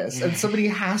hilarious. And somebody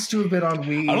has to have been on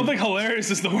weed. I don't think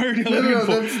hilarious is the word you're looking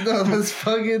for. That's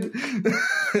fucking...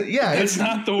 yeah. That's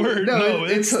not the word. No,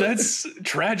 it's that's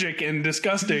tragic and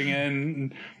disgusting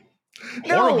and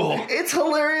horrible. No, it's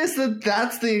hilarious that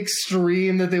that's the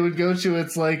extreme that they would go to.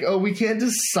 It's like, oh, we can't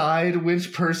decide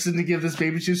which person to give this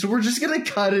baby to, so we're just gonna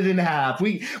cut it in half.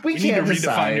 We can't need to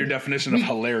decide. Redefine your definition of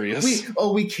hilarious.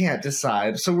 We can't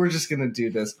decide, so we're just gonna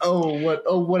do this.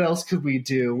 What else could we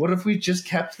do? What if we just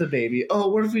kept the baby? Oh,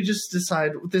 what if we just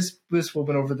decide this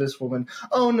woman over this woman?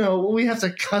 Oh no, we have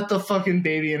to cut the fucking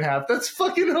baby in half. That's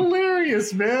fucking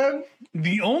hilarious, man.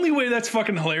 The only way that's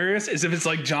fucking hilarious is if it's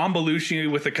like John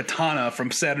Belushi with a katana from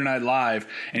Saturday Night Live,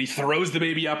 and he throws the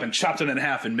baby up and chops it in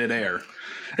half in midair.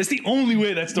 That's the only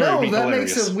way that story would be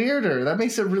hilarious. Makes it weirder. That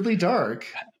makes it really dark.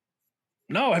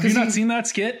 No, have you not seen that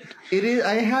skit? It is.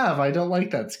 I have. I don't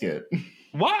like that skit.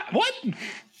 What?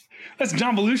 That's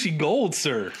John Belushi gold,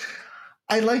 sir.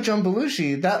 I like John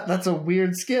Belushi. That's a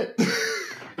weird skit.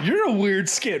 You're a weird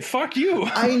skit. Fuck you.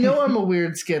 I know I'm a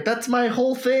weird skit. That's my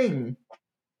whole thing.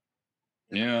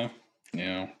 Yeah.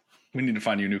 We need to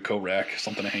find you a new coat rack,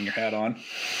 something to hang your hat on.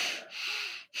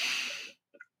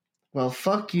 Well,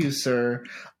 fuck you, sir.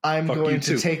 I'm going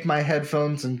to take my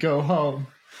headphones and go home.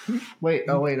 Wait,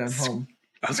 I'm home.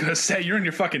 I was going to say, you're in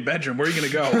your fucking bedroom. Where are you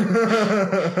going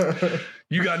to go?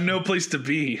 You got no place to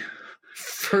be.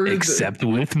 Except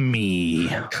with me.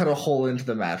 Cut a hole into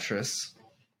the mattress.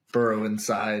 Burrow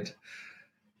inside.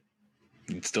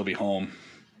 You'd still be home.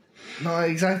 No,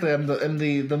 exactly. I'm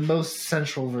the most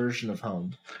central version of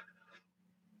home.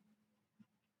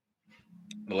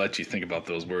 I'll let you think about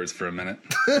those words for a minute.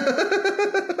 I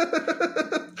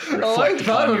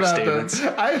thought about them.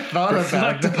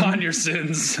 Reflect upon your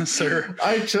sins, sir.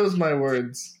 I chose my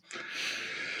words.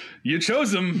 You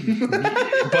chose them,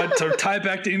 but to tie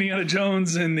back to Indiana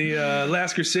Jones and the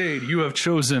Last Crusade, you have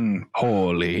chosen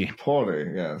poorly.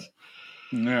 Poorly, yes.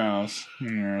 Yes.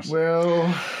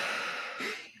 Well,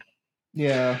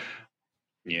 yeah.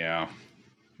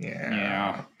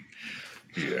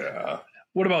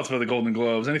 What about for the Golden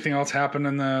Globes? Anything else happen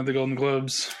in the Golden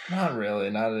Globes? Not really.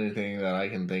 Not anything that I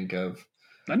can think of.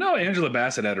 I know Angela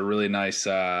Bassett had a really nice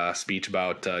speech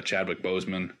about Chadwick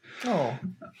Boseman. Oh.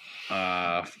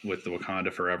 With the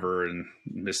Wakanda Forever and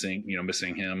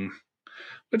missing him,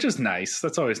 which is nice.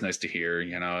 That's always nice to hear.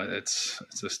 It's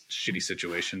a shitty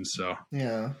situation. So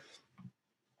yeah,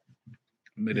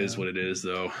 it is what it is,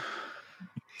 though.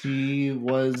 He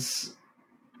was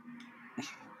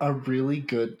a really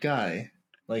good guy.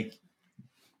 Like,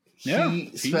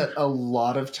 he spent a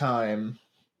lot of time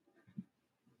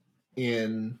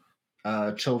in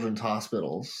children's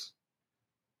hospitals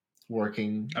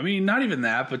working. I mean, not even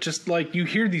that, but just like you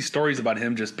hear these stories about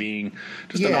him just being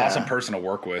an awesome person to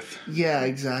work with. Yeah,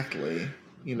 exactly.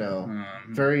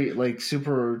 Very like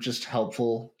super just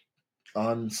helpful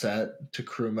on set to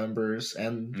crew members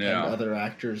and other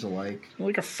actors alike.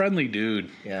 Like a friendly dude.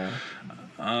 Yeah.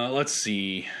 Let's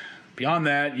see. Beyond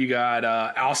that, you got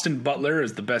Austin Butler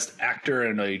as the best actor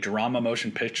in a drama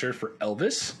motion picture for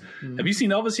Elvis. Have you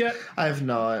seen Elvis yet? I have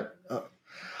not.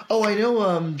 I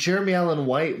know Jeremy Allen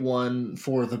White won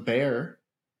for The Bear.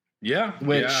 Yeah,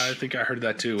 I think I heard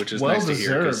that too, which is nice to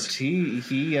hear. Well deserved.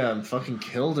 He fucking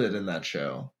killed it in that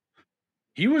show.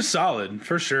 He was solid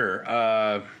for sure.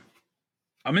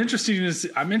 I'm interested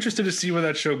to see where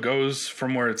that show goes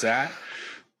from where it's at.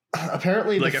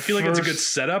 Apparently, I feel like it's a good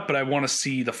setup, but I want to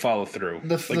see the follow through.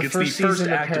 The first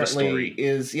act of a story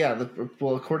is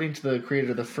according to the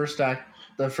creator, the first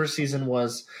season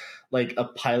was like a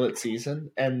pilot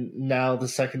season, and now the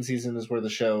second season is where the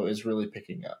show is really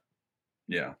picking up.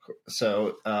 Yeah.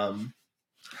 So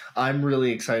I'm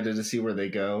really excited to see where they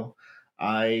go.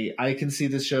 I can see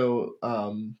the show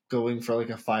going for like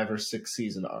a 5 or 6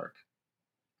 season arc.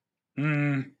 I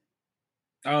don't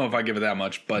know if I give it that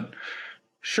much, but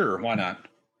sure, why not?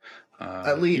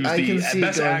 At least I can see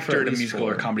best actor in a musical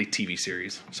 4. or comedy TV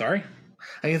series. Sorry,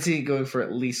 I can see it going for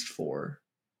at least 4.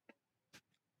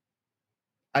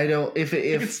 I don't.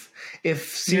 If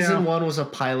season 1 was a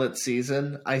pilot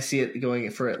season, I see it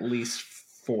going for at least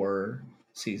 4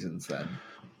 seasons. Then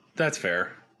that's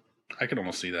fair. I can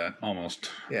almost see that.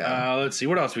 Almost. Yeah. Let's see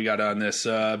what else we got on this.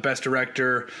 Best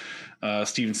director,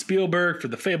 Steven Spielberg for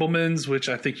The Fabelmans, which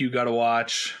I think you got to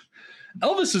watch.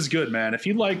 Elvis is good, man. If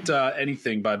you liked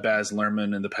anything by Baz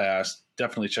Luhrmann in the past,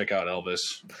 definitely check out Elvis.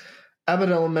 Abbott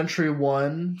Elementary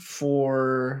won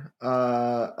for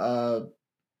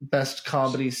best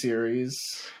comedy series.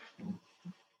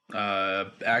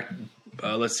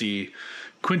 Let's see.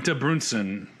 Quinta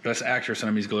Brunson, best actress on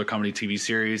a musical or comedy TV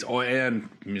series. Oh, and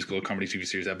musical or comedy TV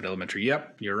series, Abbott Elementary.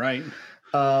 Yep, you're right.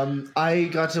 I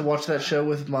got to watch that show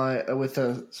with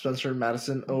Spencer and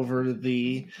Madison over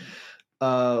the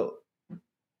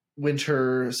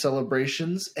winter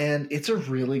celebrations, and it's a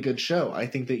really good show. I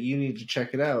think that you need to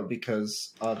check it out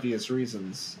because obvious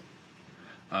reasons.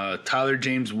 Tyler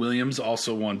James Williams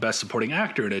also won Best Supporting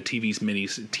Actor in a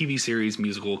TV series,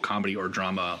 musical, comedy, or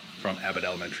drama from Abbott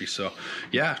Elementary. So,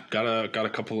 yeah, got a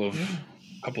couple of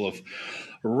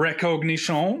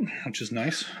recognition, which is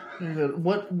nice. Very good.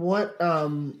 What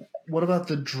about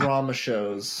the drama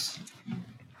shows?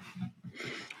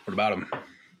 What about them?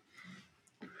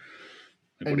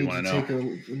 I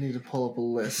need to pull up a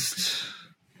list.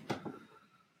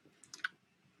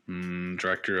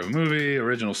 Director of a movie,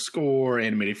 original score,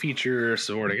 animated feature,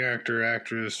 supporting actor,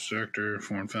 actress, director,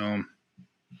 foreign film.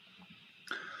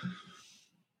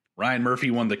 Ryan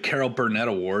Murphy won the Carol Burnett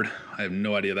Award. I have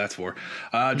no idea what that's for.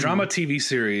 Drama TV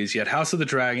series, yet House of the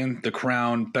Dragon, The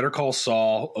Crown, Better Call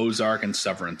Saul, Ozark, and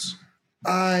Severance.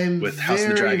 With House of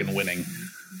the Dragon winning.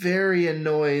 Very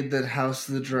annoyed that House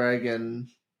of the Dragon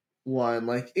won.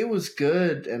 Like, it was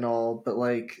good and all, but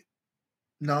like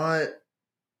not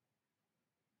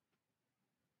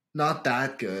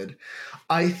that good.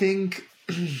 I think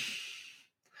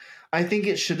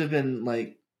it should have been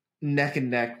like neck and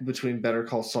neck between Better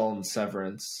Call Saul and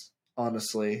Severance,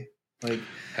 honestly. Like,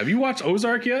 have you watched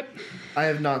Ozark yet? I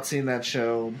have not seen that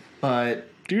show, but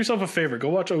do yourself a favor, go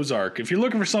watch Ozark. If you're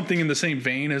looking for something in the same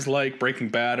vein as like Breaking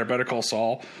Bad or Better Call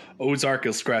Saul, Ozark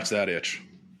will scratch that itch.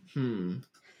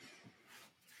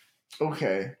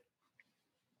 Okay.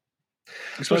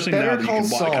 Especially now that you can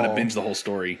kind of binge the whole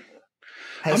story.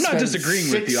 I'm not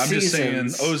disagreeing with you. I'm just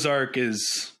saying Ozark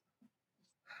is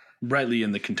rightly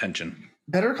in the contention.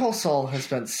 Better Call Saul has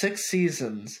spent 6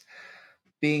 seasons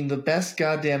being the best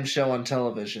goddamn show on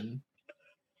television.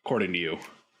 According to you.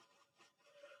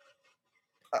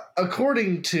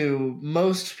 According to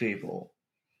most people.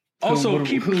 Also,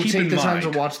 keep take the time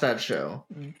mind, to watch that show.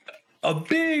 A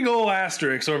big old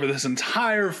asterisk over this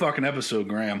entire fucking episode,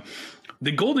 Graham.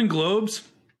 The Golden Globes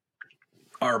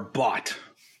are bought.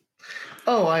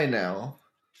 Oh, I know.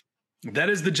 That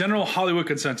is the general Hollywood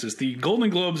consensus. The Golden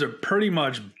Globes are pretty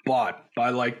much bought by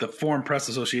like the Foreign Press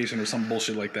Association or some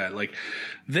bullshit like that. Like,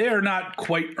 they are not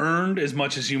quite earned as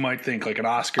much as you might think, like an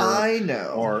Oscar, I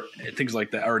know, or things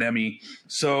like that, or an Emmy.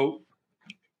 So,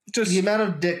 just the amount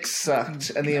of dick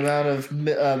sucked and the amount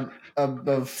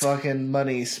of fucking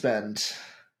money spent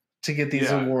to get these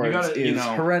awards is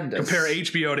horrendous. Compare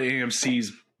HBO to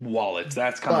AMC's wallets.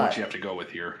 That's kind of what you have to go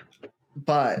with here.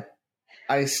 But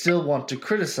I still want to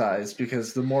criticize,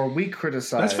 because the more we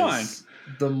criticize, that's fine,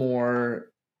 the more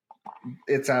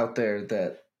it's out there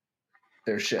that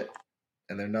they're shit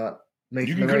and they're not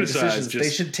making the right decisions. They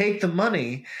should take the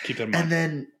money, keep that in mind,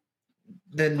 and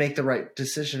then make the right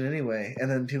decision anyway.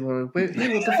 And then people are like, wait,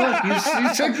 what the fuck? You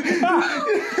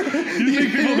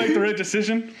think people make the right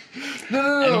decision?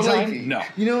 No. Like, no.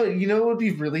 You know what would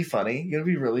be really funny? You know what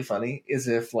would be really funny is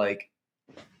if like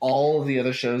all of the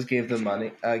other shows gave them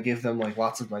money, gave them like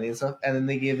lots of money and stuff, and then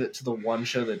they gave it to the one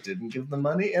show that didn't give them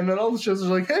money, and then all the shows are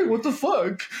like, hey, what the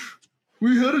fuck?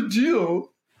 We had a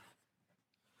deal.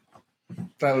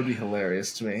 That would be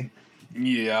hilarious to me.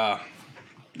 Yeah.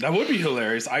 That would be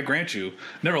hilarious. I grant you.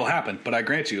 Never will happen, but I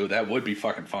grant you that would be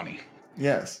fucking funny.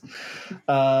 Yes.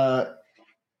 And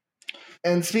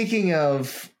speaking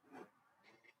of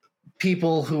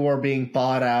people who are being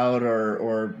bought out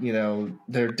or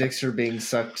their dicks are being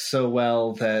sucked so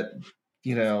well that,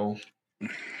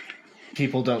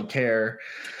 people don't care.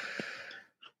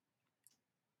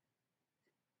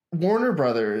 Warner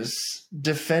Brothers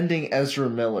defending Ezra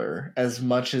Miller as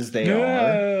much as they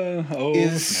are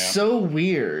is so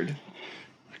weird.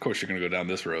 Of course you're going to go down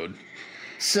this road.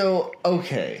 So,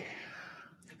 okay.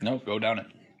 No, go down it.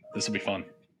 This will be fun.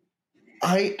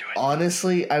 I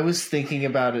was thinking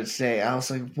about it today. I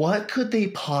was like, what could they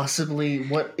possibly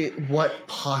could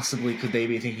they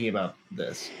be thinking about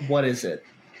this? What is it?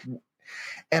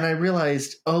 And I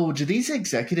realized, do these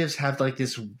executives have like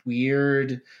this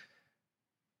weird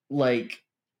like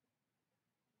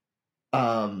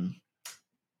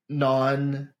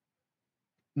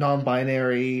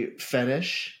non-binary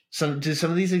fetish? Do some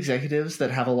of these executives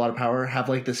that have a lot of power have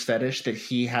like this fetish that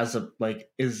he has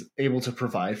is able to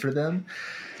provide for them?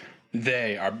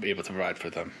 They are able to provide for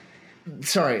them.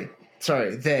 Sorry.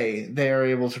 They are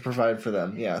able to provide for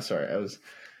them. Yeah, sorry.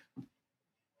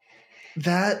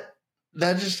 That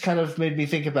just kind of made me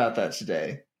think about that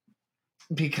today,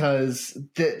 because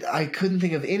I couldn't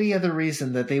think of any other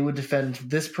reason that they would defend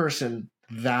this person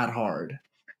that hard.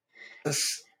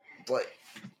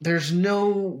 there's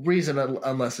no reason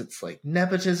unless it's like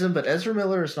nepotism, but Ezra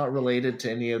Miller is not related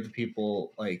to any of the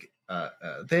people like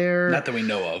there. Not that we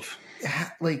know of.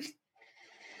 Like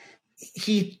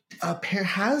he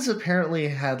has apparently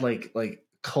had like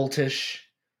cultish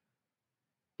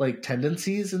like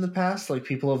tendencies in the past. Like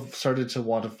people have started to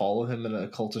want to follow him in a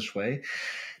cultish way.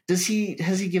 Has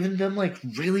he given them like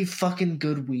really fucking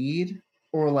good weed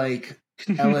or like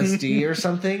LSD or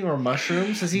something or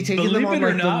mushrooms? Has he taken them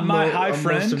on like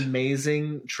most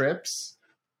amazing trips?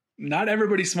 Not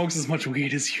everybody smokes as much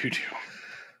weed as you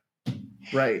do.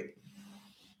 Right.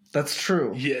 That's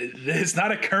true. Yeah, it's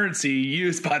not a currency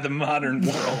used by the modern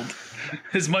world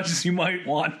as much as you might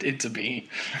want it to be.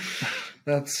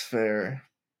 That's fair.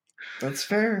 That's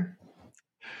fair.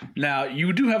 Now,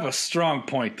 you do have a strong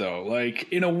point, though.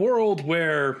 Like, in a world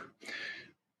where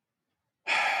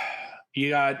you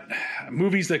got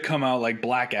movies that come out like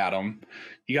Black Adam,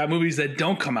 you got movies that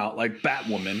don't come out like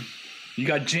Batwoman, you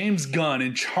got James Gunn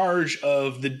in charge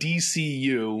of the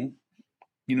DCU,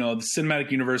 you know, the cinematic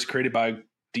universe created by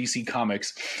DC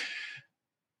Comics.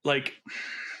 Like,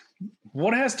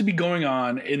 what has to be going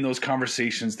on in those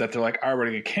conversations that they're like, all right, we're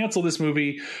going to cancel this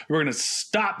movie. We're going to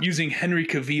stop using Henry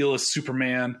Cavill as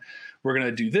Superman. We're going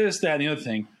to do this, that, and the other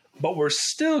thing. But we're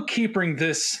still keeping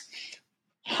this,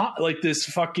 like this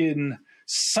fucking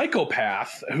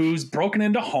psychopath who's broken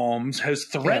into homes, has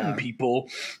threatened people,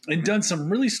 and done some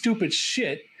really stupid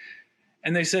shit.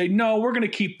 And they say, no, we're going to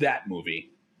keep that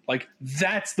movie. Like,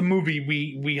 that's the movie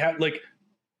we have. Like,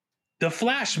 the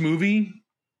Flash movie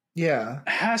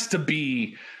has to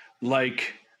be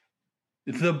like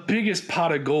the biggest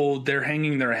pot of gold they're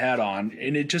hanging their hat on,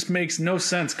 and it just makes no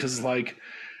sense because like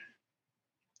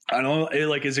I don't know,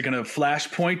 like, is it going to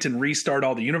flashpoint and restart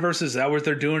all the universes? Is that what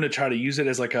they're doing to try to use it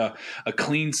as like a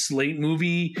clean slate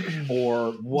movie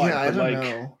or what? Yeah, I don't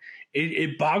know.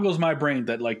 It boggles my brain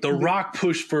that like The Rock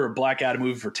pushed for a Black Adam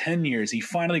movie for 10 years. He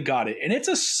finally got it, and it's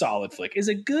a solid flick. Is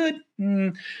it good?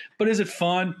 But is it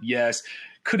fun? Yes.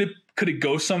 Could it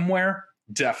go somewhere?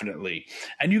 Definitely.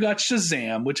 And you got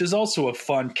Shazam, which is also a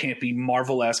fun, campy,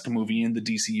 Marvel-esque movie in the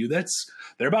DCU.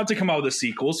 They're about to come out with a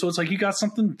sequel, so it's like you got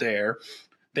something there.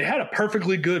 They had a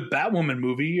perfectly good Batwoman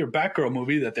movie or Batgirl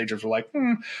movie that they just were like,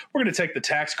 we're going to take the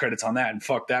tax credits on that and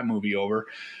fuck that movie over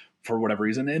for whatever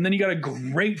reason. And then you got a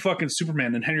great fucking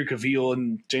Superman and Henry Cavill,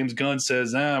 and James Gunn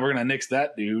says, we're going to nix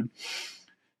that dude.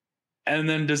 And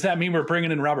then does that mean we're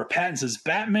bringing in Robert Pattinson as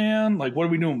Batman? Like, what are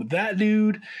we doing with that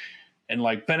dude? And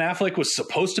like Ben Affleck was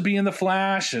supposed to be in The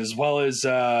Flash as well as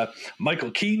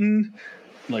Michael Keaton.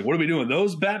 Like, what are we doing with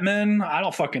those Batmen? I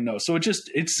don't fucking know. So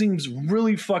it seems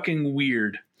really fucking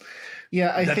weird.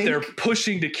 Yeah, I think they're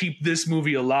pushing to keep this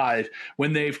movie alive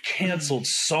when they've canceled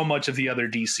so much of the other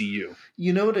DCU.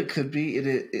 You know what it could be?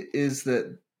 It is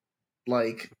that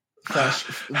like Flash,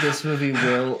 this movie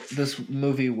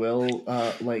will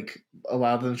like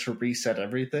allow them to reset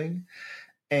everything,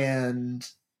 and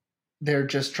they're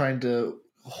just trying to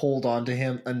hold on to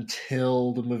him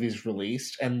until the movie's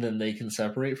released, and then they can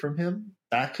separate from him.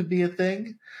 That could be a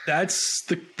thing. That's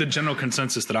the general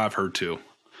consensus that I've heard too.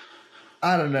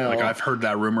 I don't know. Like, I've heard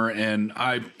that rumor, and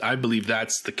I believe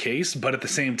that's the case. But at the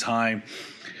same time,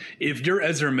 if you're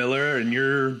Ezra Miller and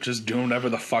you're just doing whatever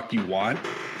the fuck you want,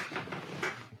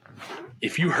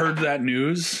 if you heard that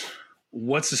news,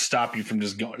 what's to stop you from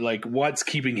just going? Like, what's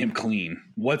keeping him clean?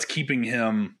 What's keeping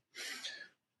him?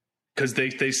 Because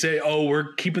they say, oh,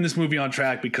 we're keeping this movie on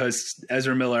track because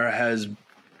Ezra Miller has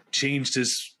changed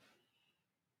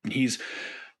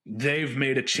they've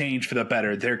made a change for the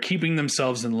better. They're keeping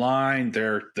themselves in line.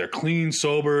 They're clean,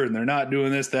 sober, and they're not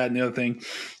doing this, that, and the other thing.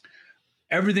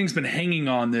 Everything's been hanging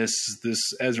on this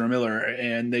Ezra Miller,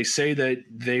 and they say that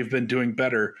they've been doing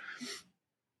better.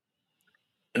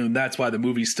 And that's why the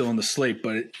movie's still in the slate.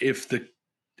 But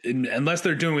unless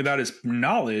they're doing without his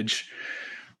knowledge,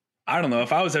 I don't know.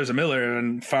 If I was Ezra Miller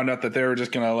and found out that they were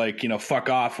just going to like, fuck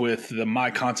off with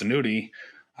my continuity,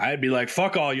 I'd be like,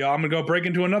 fuck all y'all. I'm going to go break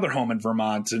into another home in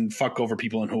Vermont and fuck over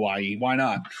people in Hawaii. Why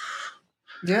not?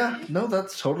 Yeah, no,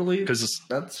 that's totally fair.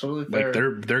 Like,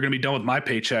 they're going to be done with my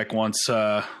paycheck once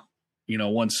that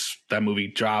movie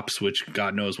drops, which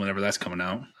God knows whenever that's coming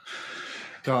out.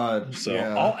 God. So,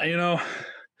 yeah.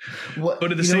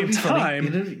 But at the same time,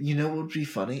 what would be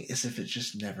funny is if it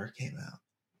just never came out.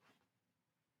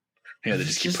 Yeah, they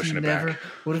just keep pushing it back.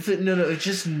 What if it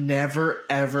just never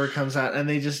ever comes out, and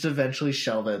they just eventually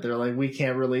shelve it? They're like, we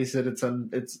can't release it. It's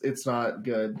not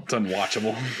good. It's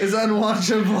unwatchable. It's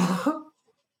unwatchable.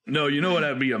 No, you know what?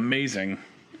 That'd be amazing,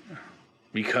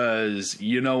 because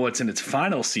what's in its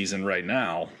final season right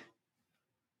now,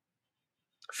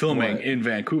 filming in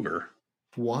Vancouver.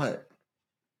 What?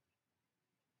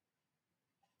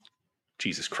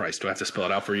 Jesus Christ, do I have to spell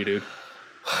it out for you, dude?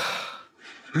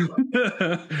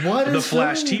 What the is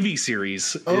Flash filming? TV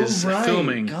series Oh, is right.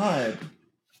 filming. God.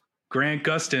 Grant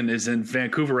Gustin is in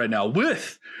Vancouver right now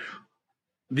with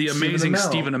the amazing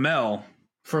Stephen Amell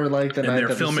for like the 9th and they're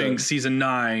episode. filming season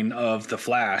 9 of The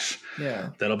Flash. Yeah.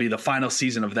 That'll be the final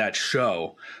season of that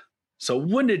show. So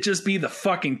wouldn't it just be the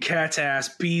fucking cat's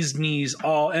ass, bee's knees,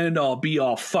 all end all be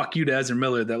all fuck you to Ezra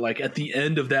Miller that like at the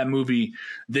end of that movie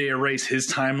they erase his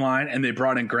timeline and they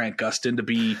brought in Grant Gustin to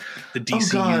be the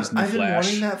DCU's new I've been Flash.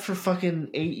 wanting that for fucking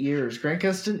 8 years. Grant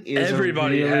Gustin is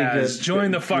everybody a really has good,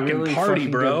 join the fucking really party,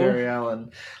 fucking bro. Good Barry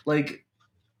Allen. Like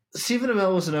Stephen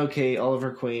Amell was an okay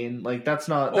Oliver Queen. Like that's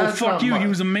not. Oh fuck you! He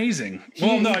was amazing.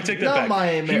 Well, no, I take that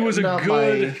back. He was a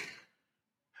good.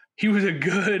 He was a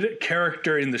good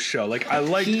character in the show. Like I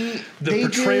liked the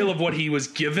portrayal of what he was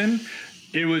given.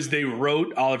 It was they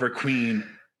wrote Oliver Queen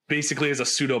basically as a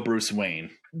pseudo Bruce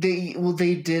Wayne. They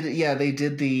did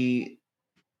the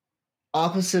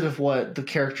opposite of what the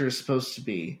character is supposed to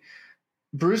be.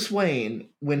 Bruce Wayne,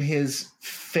 when his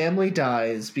family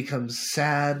dies, becomes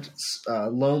sad,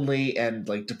 lonely, and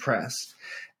like depressed.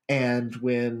 And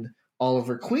when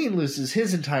Oliver Queen loses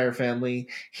his entire family,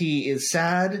 he is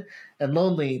sad and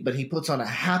lonely, but he puts on a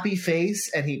happy face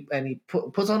and he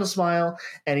puts on a smile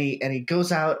and he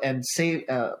goes out and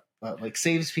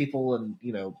saves people and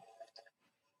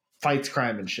fights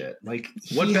crime and shit. Like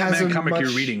what Batman comic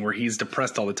you're reading where he's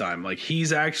depressed all the time? Like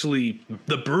he's actually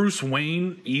the Bruce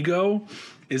Wayne ego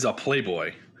is a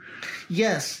playboy.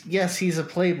 Yes, he's a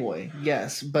playboy.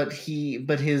 Yes, but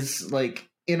his like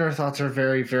inner thoughts are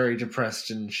very, very depressed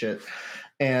and shit.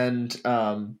 And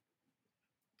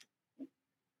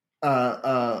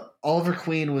Oliver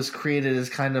Queen was created as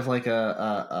kind of like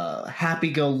a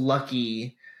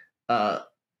happy-go-lucky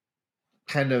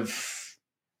kind of.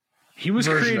 He was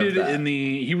created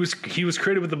he was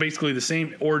created with basically the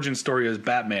same origin story as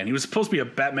Batman. He was supposed to be a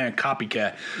Batman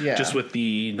copycat, just with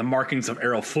the markings of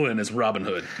Errol Flynn as Robin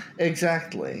Hood.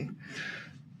 Exactly.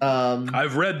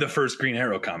 I've read the first Green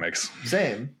Arrow comics.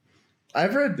 Same.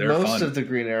 I've read most of the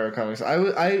Green Arrow comics.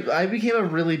 I became a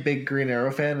really big Green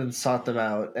Arrow fan and sought them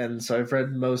out, and so I've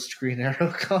read most Green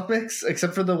Arrow comics,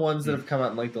 except for the ones that have come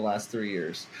out in like the last 3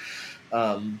 years.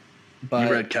 But you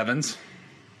read Kevin's?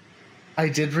 I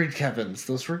did read Kevin's.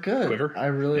 Those were good. Quiver? I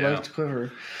really liked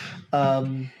Quiver.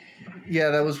 Yeah,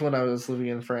 that was when I was living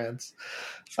in France.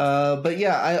 But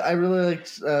yeah, I really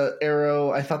liked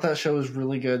Arrow. I thought that show was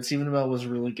really good. Stephen Amell was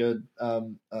really good.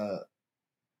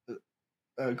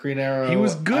 Green Arrow. He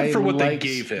was good for what they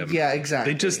gave him. Yeah,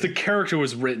 exactly. The character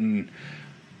was written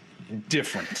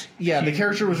different. Yeah, the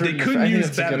character was written. They couldn't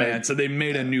use Batman, so they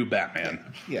made a new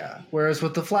Batman. Yeah. Whereas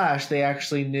with the Flash, they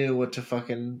actually knew what to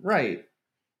fucking write.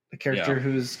 A character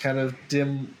who's kind of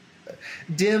dim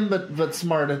but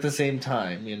smart at the same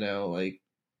time, like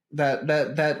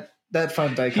that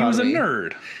fun dichotomy. He was a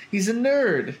nerd. He's a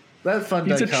nerd. That fun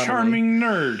dichotomy. He's a charming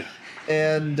nerd.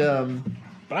 And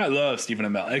but I love Stephen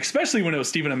Amell, especially when it was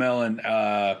Stephen Amell and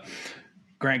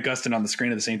Grant Gustin on the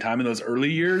screen at the same time in those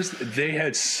early years. They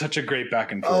had such a great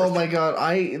back and forth. Oh my god,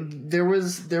 there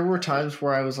were times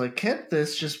where I was like, can't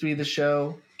this just be the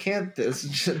show? Can't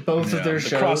this both of their shows?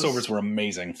 The crossovers were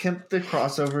amazing. Can't the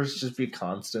crossovers just be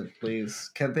constant, please?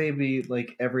 Can't they be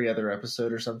like every other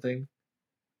episode or something?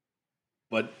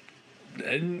 But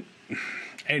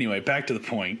anyway, back to the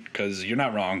point, because you're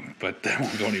not wrong, but that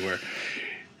won't go anywhere.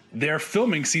 They're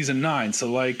filming season 9,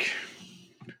 so like,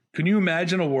 can you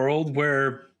imagine a world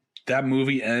where that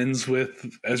movie ends with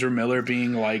Ezra Miller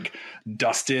being like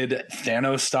dusted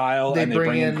Thanos style, and they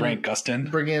bring in Grant Gustin?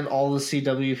 Bring in all the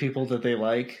CW people that they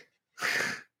like.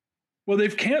 Well,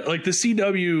 they've can't like the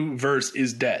CW verse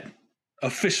is dead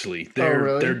officially.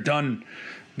 They're done.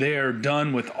 They are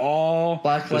done with all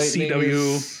Black the Lightning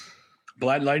CW.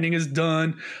 Black Lightning is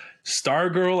done.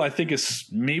 Stargirl, I think, is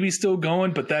maybe still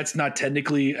going, but that's not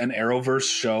technically an Arrowverse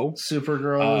show.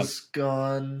 Supergirl is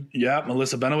gone. Yeah,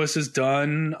 Melissa Benoist is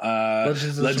done.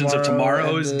 Legends of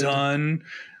Tomorrow is done.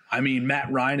 I mean,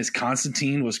 Matt Ryan as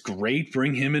Constantine was great.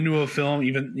 Bring him into a film,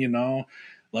 even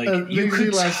like you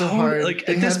could so hard. Like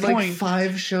they at this had point, like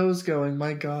 5 shows going.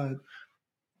 My God,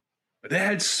 they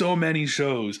had so many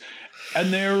shows.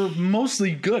 And they're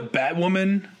mostly good.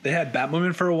 Batwoman. They had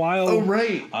Batwoman for a while. Oh,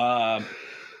 right.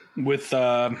 With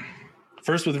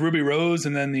first with Ruby Rose,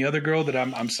 and then the other girl that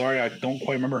I'm sorry, I don't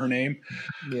quite remember her name.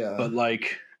 Yeah. But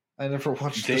like, I never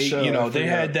watched the show. They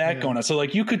had that going on. So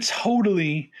like, you could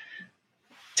totally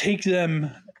take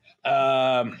them.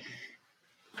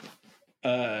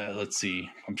 Let's see.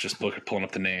 I'm just pulling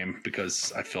up the name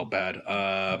because I feel bad.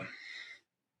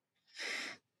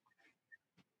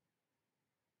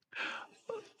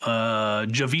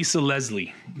 Javisha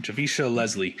Leslie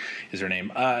is her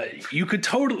name. You could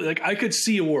totally, like, I could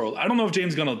see a world. I don't know if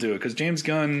James Gunn will do it, because James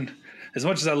Gunn, as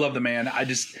much as I love the man,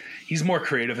 he's more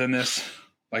creative than this.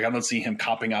 Like, I don't see him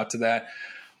copping out to that.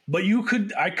 But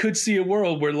I could see a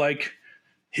world where, like,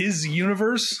 his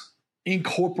universe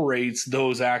incorporates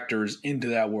those actors into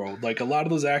that world. Like, a lot of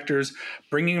those actors,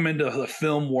 bringing them into the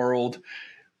film world,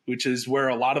 which is where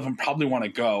a lot of them probably want to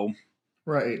go.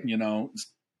 Right. You know,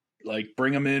 like,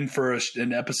 bring them in for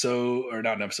an episode, or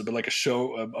not an episode, but like a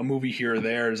show, a movie here or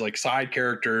there, as like side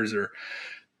characters or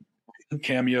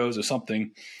cameos or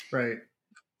something. Right.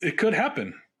 It could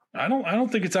happen. I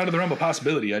don't think it's out of the realm of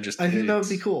possibility. I think that would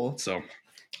be cool. So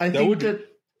I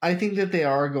think that they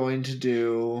are going to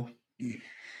do,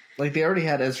 like, they already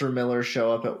had Ezra Miller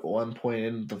show up at one point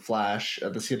in the Flash, the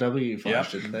CW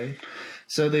Flash, didn't they?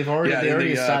 So they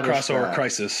already established crossover that.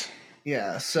 crisis.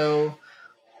 Yeah. So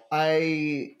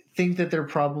I think that they're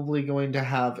probably going to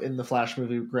have in the Flash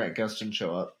movie Grant Gustin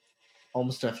show up,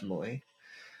 almost definitely.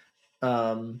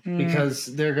 Because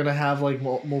they're going to have like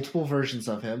multiple versions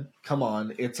of him. Come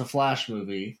on, it's a Flash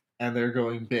movie and they're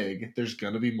going big. There's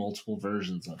going to be multiple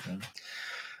versions of him.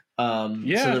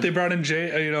 If they brought in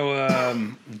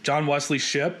John Wesley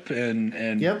Shipp and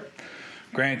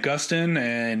Grant Gustin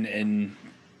and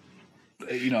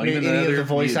even any of the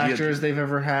voice actors they've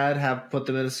ever had have put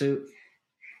them in a suit.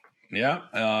 Yeah.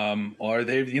 Or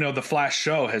they've, the Flash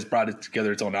show has brought it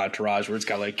together, its own entourage, where it's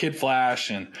got like Kid Flash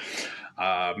and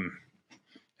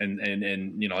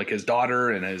like his daughter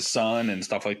and his son and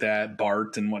stuff like that,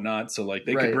 Bart and whatnot. So like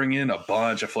they could bring in a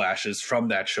bunch of Flashes from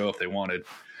that show if they wanted.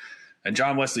 And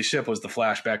John Wesley Shipp was the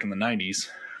Flash back in the 90s.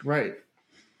 Right.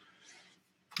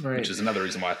 Which is another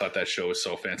reason why I thought that show was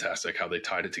so fantastic, how they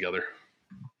tied it together.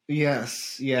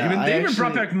 Yes. Yeah. They even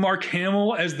brought back Mark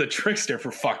Hamill as the Trickster,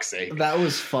 for fuck's sake. That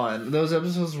was fun. Those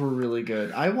episodes were really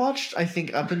good. I watched, I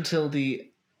think, up until the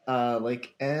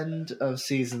end of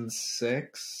season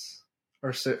 6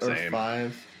 or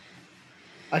 5.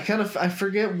 I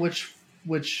forget which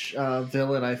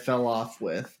villain I fell off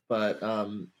with, but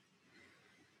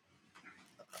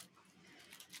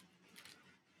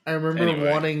I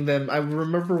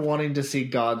remember wanting to see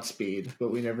Godspeed,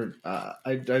 but we never. I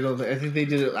think they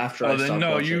did it after. I stopped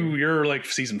watching. You're like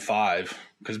season 5,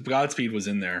 because Godspeed was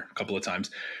in there a couple of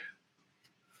times.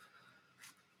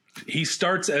 He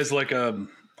starts as like a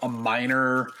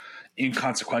minor,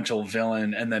 inconsequential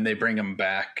villain, and then they bring him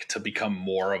back to become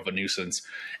more of a nuisance.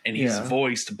 And he's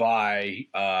voiced by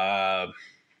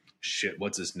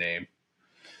what's his name?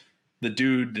 The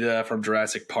dude from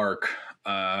Jurassic Park.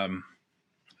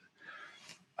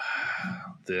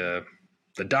 The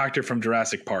doctor from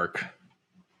Jurassic Park.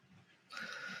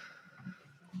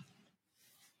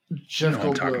 Jeff Goldblum. What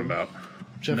I'm talking about.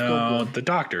 Goldblum. The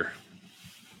doctor.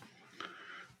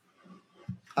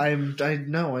 I don't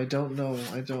know.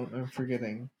 I'm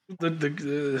forgetting.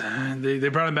 They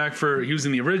brought him back for, he was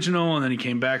in the original, and then he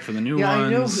came back for the new ones. I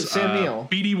know Sam Neill.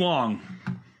 B.D. Wong.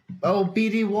 Oh,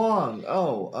 B.D. Wong.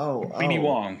 Oh. B.D.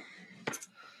 Wong.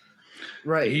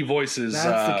 Right. He voices.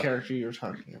 That's the character you're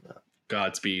talking about.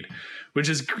 Godspeed, which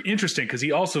is interesting because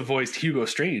he also voiced Hugo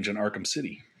Strange in Arkham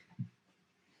City.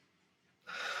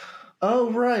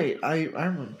 Oh, right. I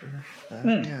remember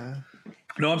that. Yeah.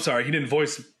 No, I'm sorry. He didn't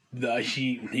voice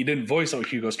he didn't voice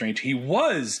Hugo Strange. He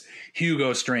was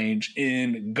Hugo Strange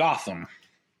in Gotham.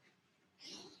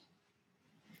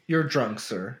 You're drunk,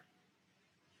 sir.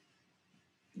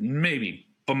 Maybe,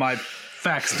 but my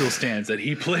fact still stands that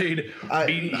he played.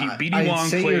 B.D. Wong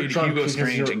played Hugo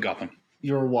Strange in Gotham.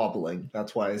 You're wobbling.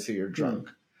 That's why I say you're drunk.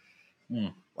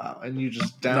 Wow, and you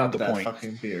just downed that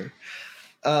fucking beer.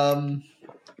 No,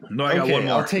 I got one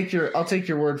more. I'll take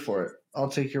your word for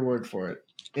it.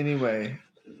 Anyway,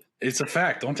 it's a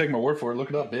fact. Don't take my word for it. Look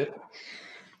it up, bitch.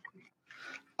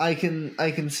 I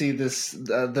can see this.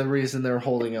 The reason they're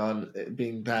holding on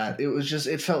being that it was just,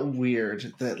 it felt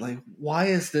weird that, like, why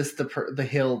is this the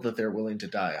hill that they're willing to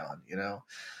die on? You know.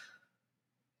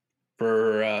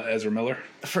 For Ezra Miller?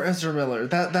 For Ezra Miller.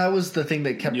 That was the thing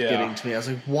that kept getting to me. I was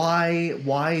like,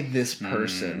 why this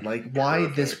person? Why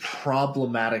this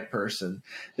problematic person?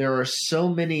 There are so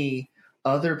many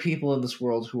other people in this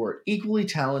world who are equally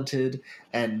talented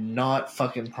and not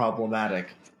fucking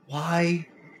problematic. Why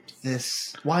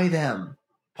this? Why them?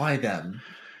 Why them?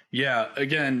 Yeah,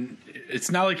 again,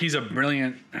 it's not like he's a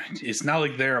brilliant... It's not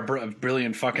like they're a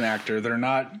brilliant fucking actor. They're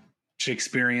not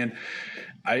Shakespearean.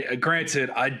 Granted,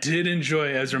 I did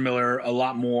enjoy Ezra Miller a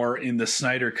lot more in the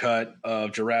Snyder cut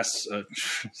of Justice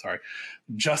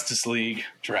League.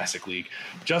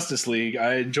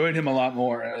 I enjoyed him a lot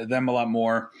more,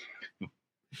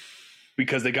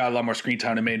 because they got a lot more screen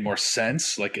time. It made more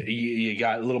sense. Like you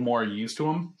got a little more used to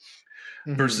them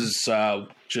versus the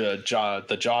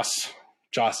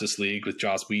Justice League with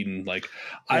Joss Whedon. Like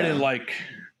I didn't like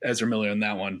Ezra Miller in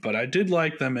that one, but I did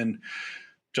like them in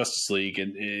Justice League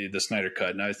and the Snyder Cut.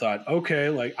 And I thought, okay,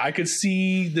 like I could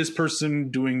see this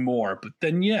person doing more. But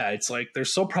then, it's like they're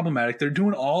so problematic. They're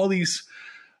doing all these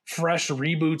fresh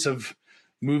reboots of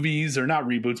movies, or not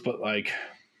reboots, but like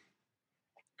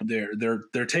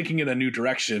they're taking it a new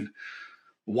direction.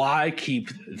 Why keep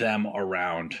them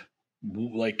around?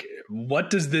 Like,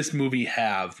 what does this movie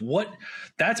have?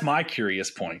 That's my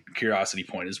curiosity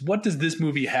point is, what does this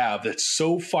movie have that's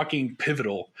so fucking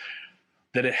pivotal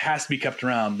that it has to be kept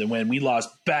around? That when we lost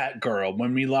Batgirl,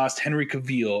 when we lost Henry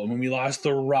Cavill, and when we lost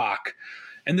The Rock,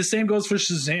 and the same goes for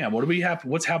Shazam.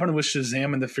 What's happening with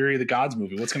Shazam and the Fury of the Gods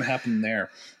movie? What's going to happen there?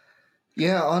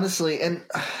 Yeah, honestly, and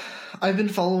I've been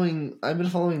following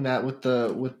that with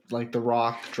like the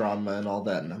Rock drama and all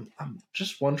that, and I'm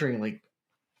just wondering, like,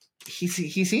 he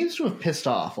seems to have pissed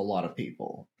off a lot of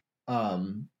people,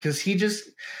 because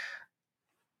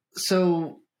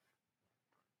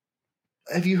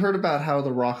have you heard about how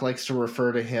The Rock likes to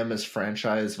refer to him as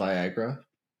franchise Viagra?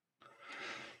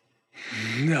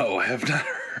 No, I have not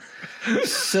heard.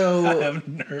 So I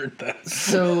haven't heard that.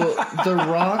 So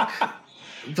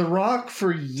The Rock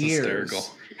for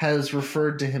years has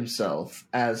referred to himself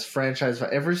as franchise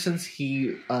ever since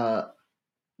he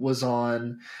was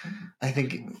on, I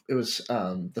think it was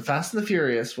the Fast and the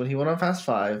Furious, when he went on Fast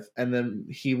 5, and then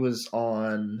he was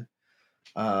on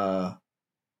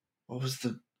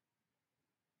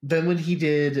then when he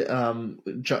did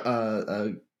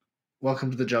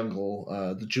Welcome to the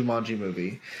Jungle, the Jumanji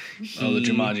movie. The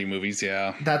Jumanji movies,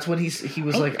 yeah. That's when he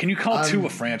was like, can you call 2 a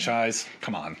franchise?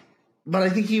 Come on. But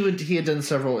I think he had done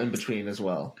several in between as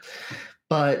well.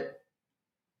 But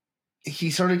he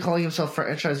started calling himself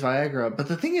franchise Viagra. But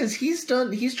the thing is, he's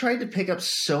tried to pick up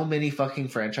so many fucking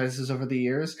franchises over the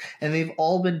years, and they've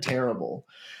all been terrible.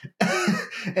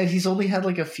 And he's only had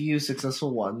like a few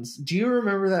successful ones. Do you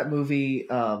remember that movie,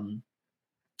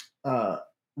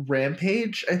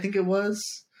 Rampage? I think it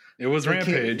was. It was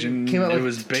Rampage, and it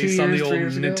was based on the old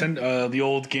Nintendo, the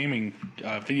old gaming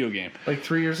video game. Like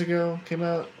 3 years ago, came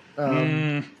out.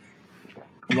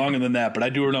 Longer than that, but I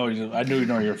do know you're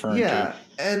referring to. Yeah,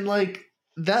 and like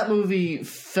that movie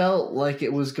felt like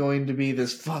it was going to be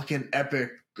this fucking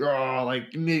epic,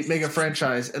 like make a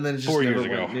franchise, and then it just never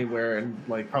went anywhere, and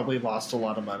like probably lost a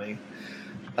lot of money.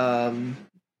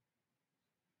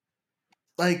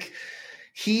 Like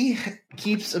he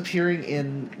keeps appearing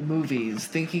in movies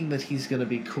thinking that he's going to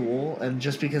be cool, and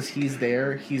just because he's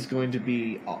there, it's going to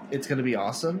be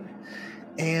awesome.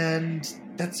 And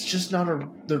that's just not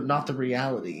the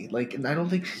reality. Like, and I don't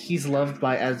think he's loved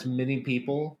by as many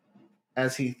people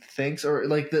as he thinks, or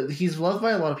like he's loved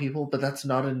by a lot of people, but that's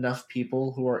not enough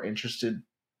people who are interested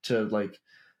to like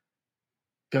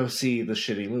go see the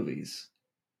shitty movies,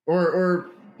 or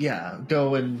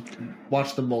go and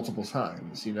watch them multiple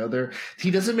times. You know, he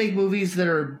doesn't make movies that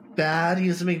are bad. He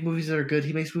doesn't make movies that are good.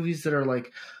 He makes movies that are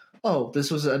like, oh,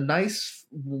 this was a nice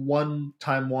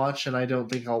one-time watch, and I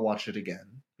don't think I'll watch it again.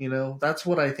 You know, that's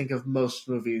what I think of most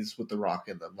movies with The Rock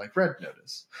in them, like Red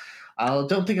Notice. I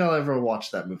don't think I'll ever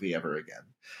watch that movie ever again.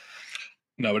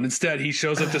 No, but instead he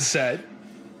shows up to set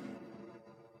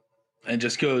and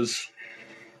just goes,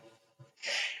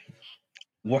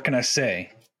 "What can I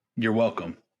say? You're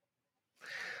welcome."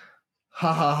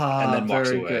 Ha ha ha! And then walks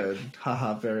very away. Good. Ha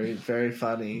ha! Very very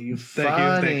funny.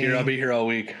 Thank you. I'll be here all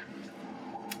week.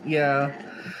 Yeah.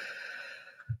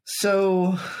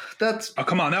 So that's. Oh,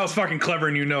 come on! That was fucking clever,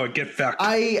 and you know it. Get fucked.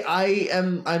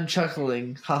 I'm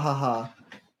chuckling. Ha ha ha!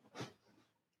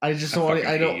 I just don't want.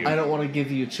 I don't want to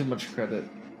give you too much credit.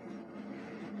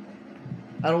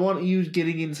 I don't want you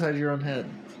getting inside your own head.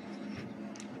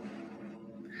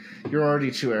 You're already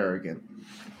too arrogant.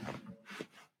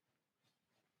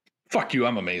 Fuck you!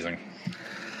 I'm amazing.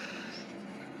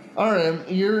 All right,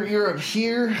 you're up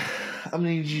here. I'm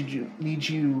gonna need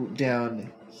you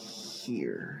down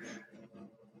here.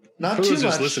 Not too much. Who's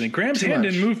just listening? Graham's hand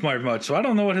didn't move very much, so I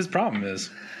don't know what his problem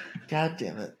is. God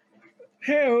damn it!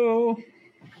 Hey-o.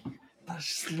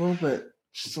 Just a little bit.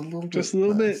 Just a little bit. Just a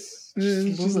little bit.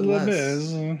 Just a little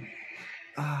bit.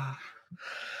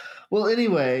 Well,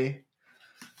 anyway,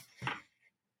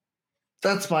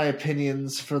 that's my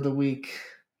opinions for the week.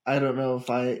 I don't know if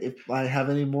I have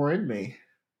any more in me.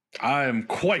 I am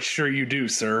quite sure you do,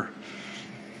 sir.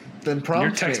 Then prompt me.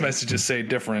 Your text messages say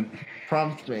different.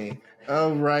 Prompt me.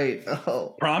 Oh, right.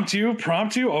 Oh. Prompt you?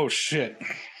 Oh, shit.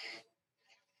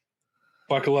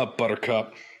 Buckle up,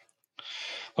 Buttercup.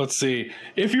 Let's see.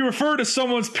 If you refer to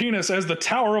someone's penis as the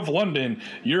Tower of London,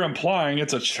 you're implying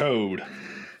it's a chode.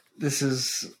 This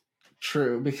is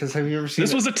true, because have you ever seen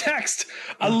This was a text,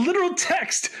 a literal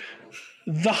text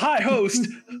the high host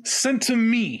sent to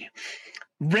me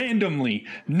randomly.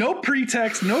 No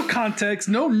pretext, no context,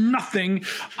 no nothing.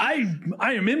 I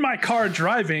am in my car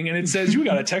driving and it says, you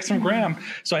got a text from Graham.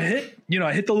 So I hit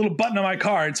the little button on my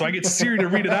car, and so I get Siri to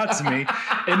read it out to me.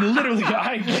 And literally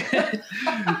I get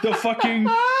the fucking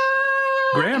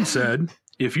Graham said,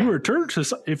 if you refer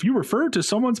to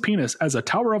someone's penis as a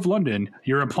Tower of London,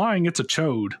 you're implying it's a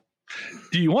chode.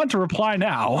 Do you want to reply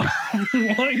now? Like,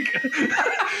 no,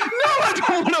 I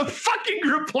don't want to fucking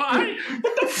reply.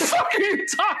 What the fuck are you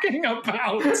talking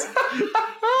about?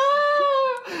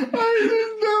 I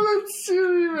didn't know that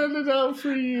Siri read it out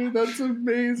for you. That's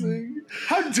amazing.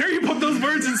 How dare you put those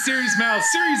words in Siri's mouth?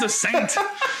 Siri's a saint.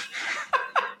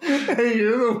 Hey,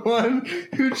 you're the one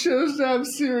who chose to have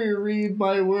Siri read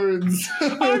my words.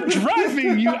 I'm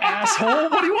driving, you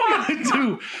asshole. What do you want me to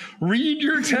do? Read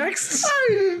your texts? I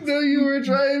didn't know you were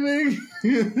driving.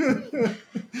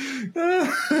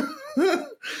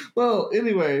 Well,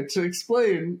 anyway, to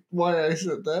explain why I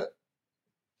said that,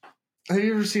 have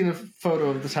you ever seen a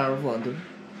photo of the Tower of London?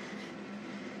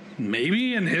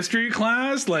 Maybe in history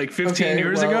class, like 15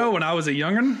 years ago when I was a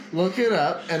young'un. Look it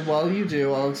up, and while you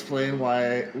do, I'll explain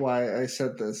why I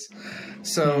said this.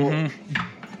 So,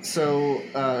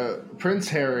 Prince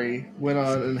Harry went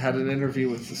on and had an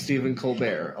interview with Stephen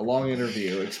Colbert, a long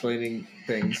interview explaining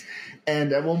things.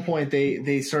 And at one point,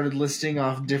 they started listing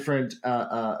off different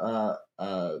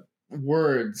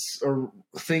words or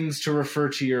things to refer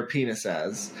to your penis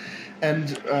as,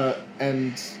 and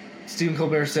Stephen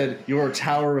Colbert said, "Your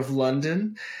Tower of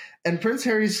London." And Prince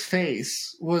Harry's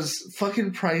face was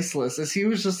fucking priceless, as he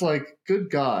was just like, good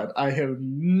God, I have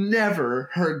never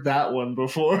heard that one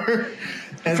before.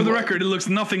 And for the record, it looks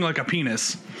nothing like a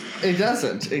penis. It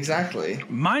doesn't, exactly.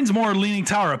 Mine's more Leaning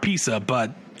Tower of Pisa,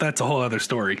 but that's a whole other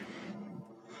story.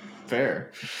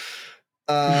 Fair.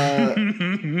 But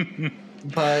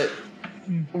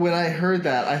when I heard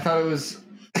that, I thought it was...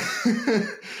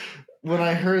 When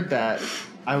I heard that,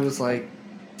 I was like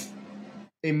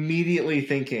immediately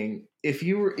thinking, if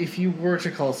you were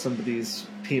to call somebody's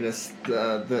penis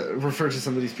refer to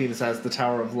somebody's penis as the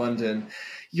Tower of London,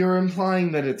 you're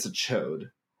implying that it's a chode,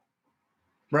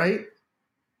 right?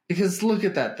 Because look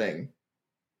at that thing.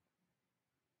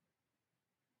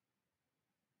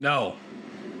 No,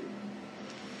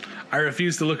 I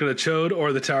refuse to look at a chode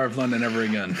or the Tower of London ever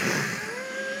again.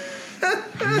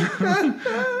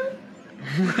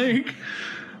 Like,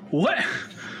 what?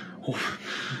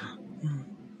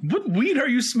 What weed are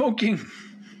you smoking?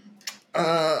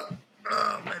 My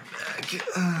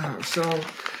bag. So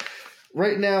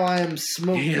right now I am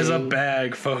smoking. He has a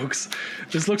bag, folks.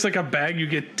 This looks like a bag you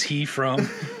get tea from.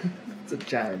 It's a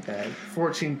giant bag.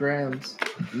 14 grams.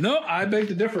 No, I beg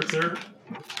to differ, sir.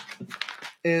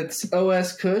 It's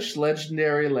OS Kush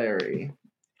Legendary Larry.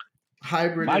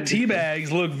 Hybrid. My tea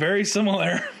bags look very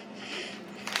similar.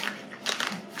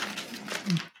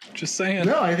 Just saying.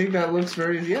 No, I think that looks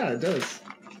very... Yeah, it does.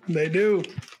 They do.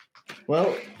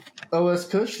 Well, OS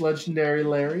Kush, Legendary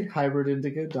Larry, Hybrid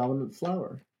Indica, Dominant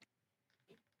Flower.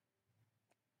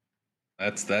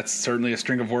 That's certainly a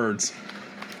string of words.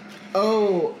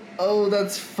 Oh,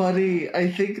 that's funny. I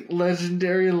think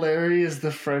Legendary Larry is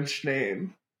the French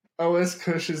name. OS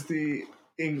Kush is the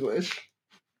English.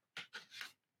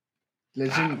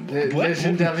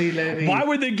 Legendary Larry. Why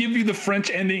would they give you the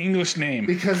French and the English name?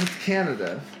 Because it's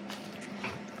Canada.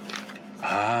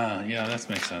 Ah, yeah, that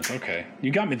makes sense. Okay.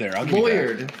 You got me there. I'll give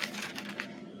you that.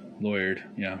 Lawyered,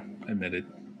 yeah, admitted.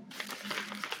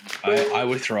 I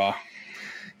withdraw.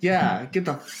 Yeah, get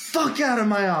the fuck out of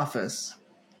my office.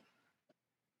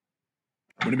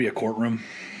 Would it be a courtroom?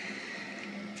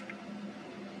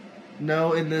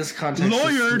 No, in this context.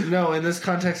 Lawyered! No, in this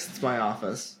context, it's my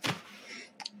office.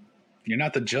 You're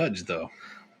not the judge, though.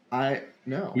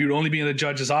 No. We would only be in the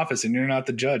judge's office, and you're not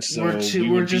the judge, so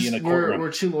we're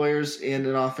we're two lawyers in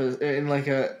an office, in like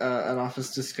an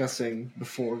office discussing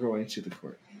before going to the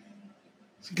court.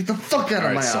 So get the fuck out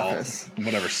of my Saul. office.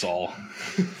 Whatever, Saul.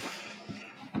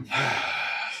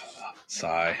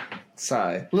 Sigh.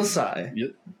 Sigh. Sigh.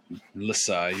 You're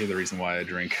the reason why I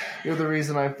drink. You're the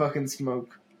reason I fucking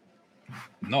smoke.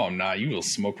 No, I'm not. You will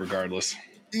smoke regardless.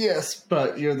 Yes,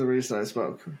 but you're the reason I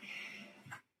smoke.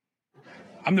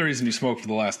 I'm the reason you smoked for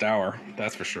the last hour.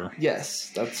 That's for sure.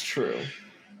 Yes, that's true.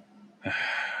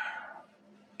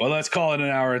 But let's call it an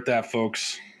hour at that,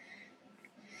 folks.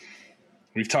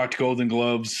 We've talked Golden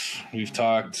Globes. We've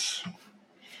talked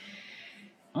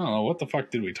I don't know. What the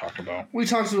fuck did we talk about? We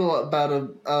talked about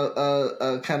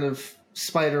a kind of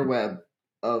spider web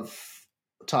of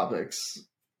topics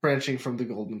branching from the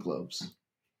Golden Globes.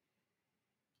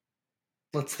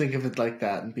 Let's think of it like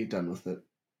that and be done with it.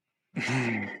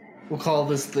 We'll call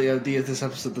this the idea of this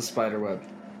episode the spider web.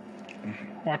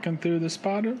 Walking through the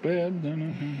spider web.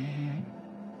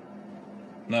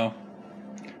 No.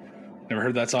 Never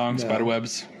heard that song, No. Spider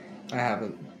Webs? I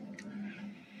haven't.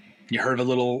 You heard of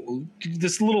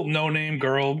this little no-name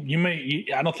girl?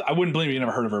 I wouldn't believe you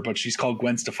never heard of her, but she's called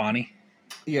Gwen Stefani.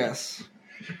 Yes.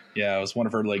 Yeah, it was one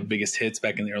of her biggest hits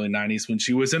back in the early 90s when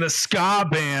she was in a ska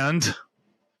band.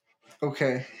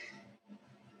 Okay.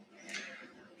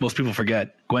 Most people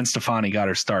forget Gwen Stefani got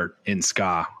her start in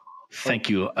ska. Thank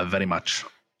you very much.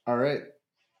 All right.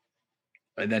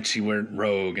 And then she went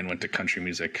rogue and went to country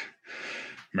music,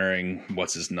 marrying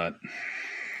What's His Nut.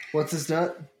 What's his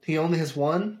nut? He only has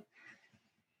one?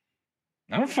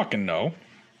 I don't fucking know.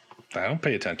 I don't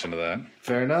pay attention to that.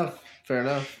 Fair enough.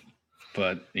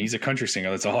 But he's a country singer.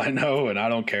 That's all I know, and I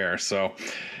don't care. So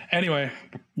anyway,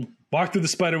 walk through the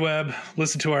spider web,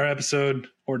 listen to our episode,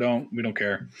 or don't. We don't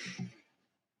care.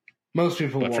 Most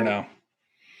people won't. But for now.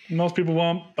 Most people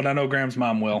won't, but I know Graham's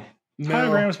mom will. No. Hi,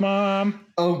 Graham's mom.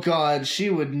 Oh, God. She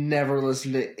would never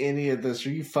listen to any of this.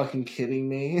 Are you fucking kidding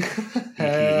me?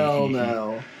 Hell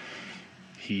no.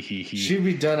 She'd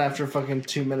be done after fucking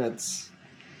 2 minutes.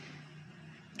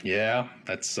 Yeah,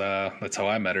 that's how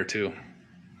I met her, too.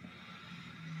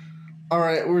 All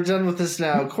right, we're done with this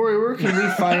now. Corey, where can we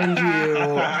find you?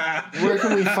 Where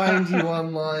can we find you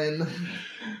online?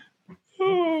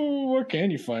 Oh, where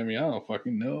can you find me? I don't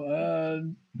fucking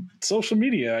know. Social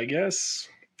media, I guess.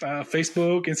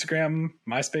 Facebook, Instagram,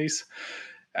 MySpace.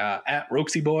 At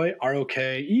RokesyBoy,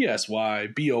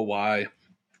 ROKESYBOY.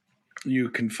 You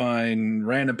can find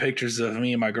random pictures of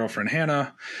me and my girlfriend,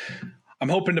 Hannah. I'm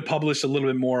hoping to publish a little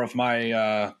bit more of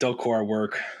my Delcor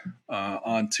work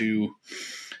onto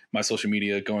my social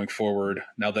media going forward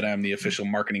now that I'm the official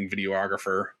marketing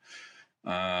videographer.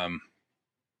 And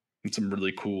some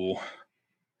really cool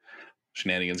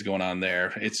shenanigans going on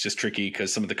there. It's just tricky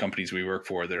because some of the companies we work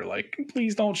for, they're like,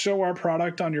 please don't show our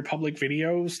product on your public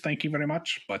videos. Thank you very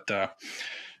much. But I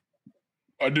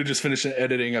did just finish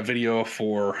editing a video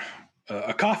for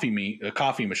a coffee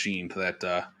machine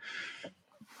that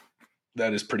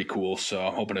is pretty cool. So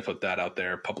I'm hoping to put that out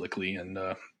there publicly. And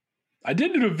I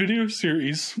did do a video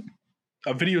series,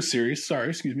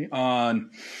 on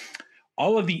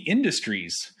all of the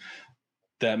industries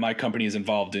that my company is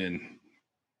involved in.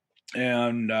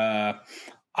 And I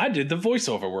did the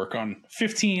voiceover work on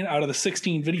 15 out of the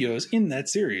 16 videos in that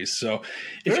series. So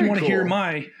if you want to hear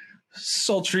my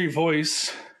sultry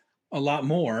voice a lot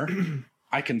more,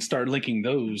 I can start linking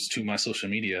those to my social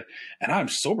media. And I'm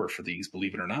sober for these,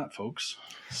 believe it or not, folks.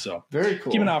 So very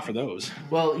cool. Keep an eye out for those.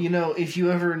 Well, if you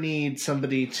ever need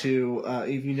somebody to,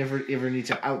 if you ever need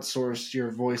to outsource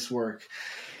your voice work,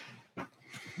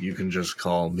 you can just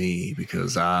call me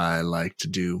because I like to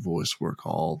do voice work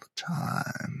all the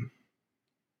time.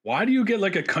 Why do you get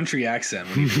like a country accent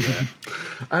when you do that?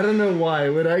 I don't know why.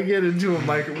 When I get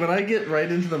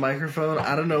right into the microphone,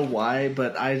 I don't know why,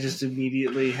 but I just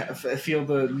immediately feel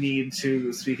the need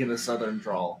to speak in a southern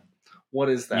drawl. What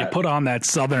is that? You put on that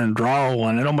southern drawl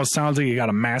and it almost sounds like you got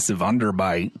a massive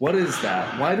underbite. What is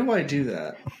that? Why do I do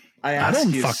that? I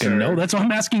don't fucking know. That's what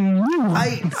I'm asking you.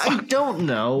 I don't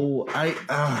know.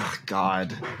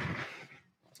 God.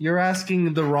 You're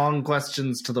asking the wrong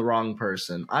questions to the wrong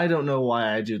person. I don't know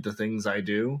why I do the things I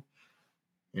do.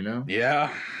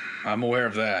 Yeah, I'm aware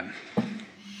of that.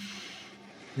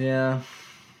 Yeah.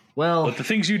 Well, but the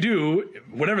things you do,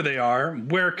 whatever they are,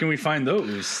 where can we find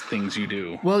those things you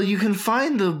do? Well, you can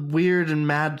find the weird and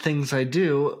mad things I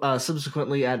do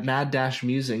subsequently at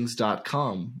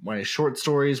mad-musings.com. My short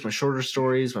stories, my shorter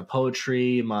stories, my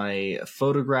poetry, my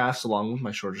photographs, along with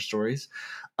my shorter stories.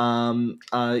 You're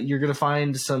going to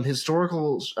find some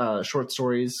historical short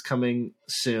stories coming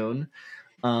soon,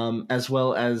 as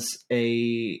well as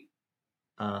an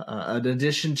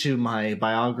addition to my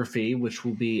biography, which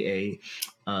will be a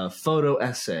photo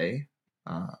essay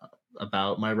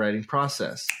about my writing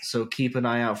process. So keep an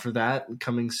eye out for that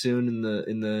coming soon in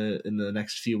the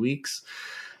next few weeks.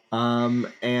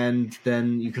 And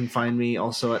then you can find me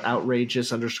also at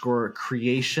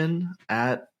outrageous_creation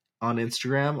on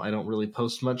Instagram. I don't really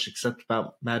post much except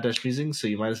about Mad-Musings, so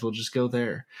you might as well just go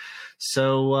there.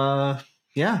 So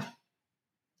yeah,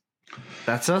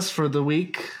 that's us for the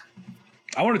week.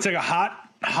 I want to take a hot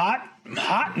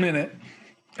minute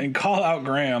and call out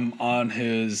Graham on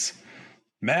his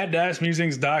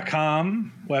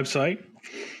mad-musings.com website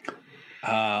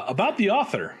about the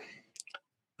author.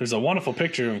 There's a wonderful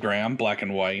picture of Graham, black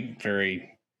and white, very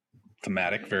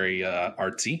thematic, very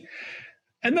artsy.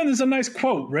 And then there's a nice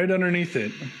quote right underneath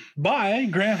it by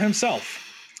Graham himself.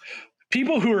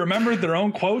 People who remember their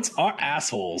own quotes are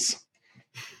assholes.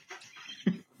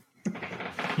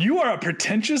 You are a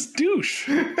pretentious douche.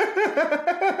 I'm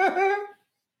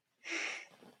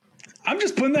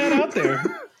just putting that out there.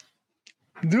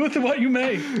 Do with it what you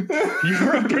may.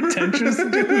 You're a pretentious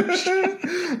douche.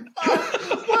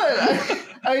 What?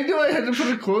 I knew I had to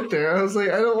put a quote there. I was like,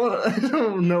 I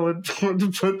don't know what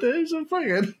to put there. So fuck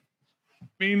it. I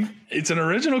mean, it's an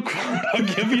original quote. I'll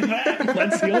give you that.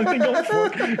 That's the only thing going for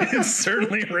it. It's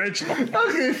certainly original.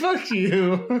 Okay, fuck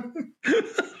you.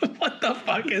 What the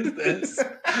fuck is this?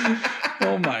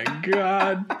 Oh my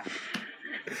god.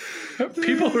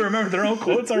 People who remember their own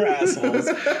quotes are assholes.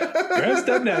 Graham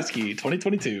Stepnowski,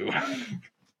 2022.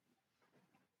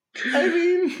 I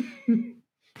mean,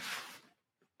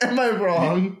 am I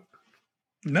wrong?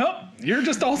 No, you're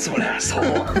just also an asshole.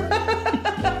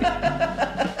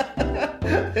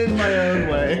 In my own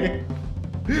way.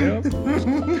 Yep.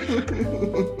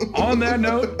 On that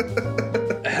note,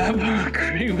 have a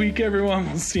great week, everyone.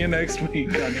 We'll see you next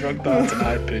week on Drunk Thoughts and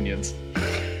High Opinions.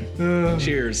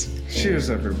 Cheers. Cheers,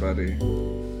 everybody.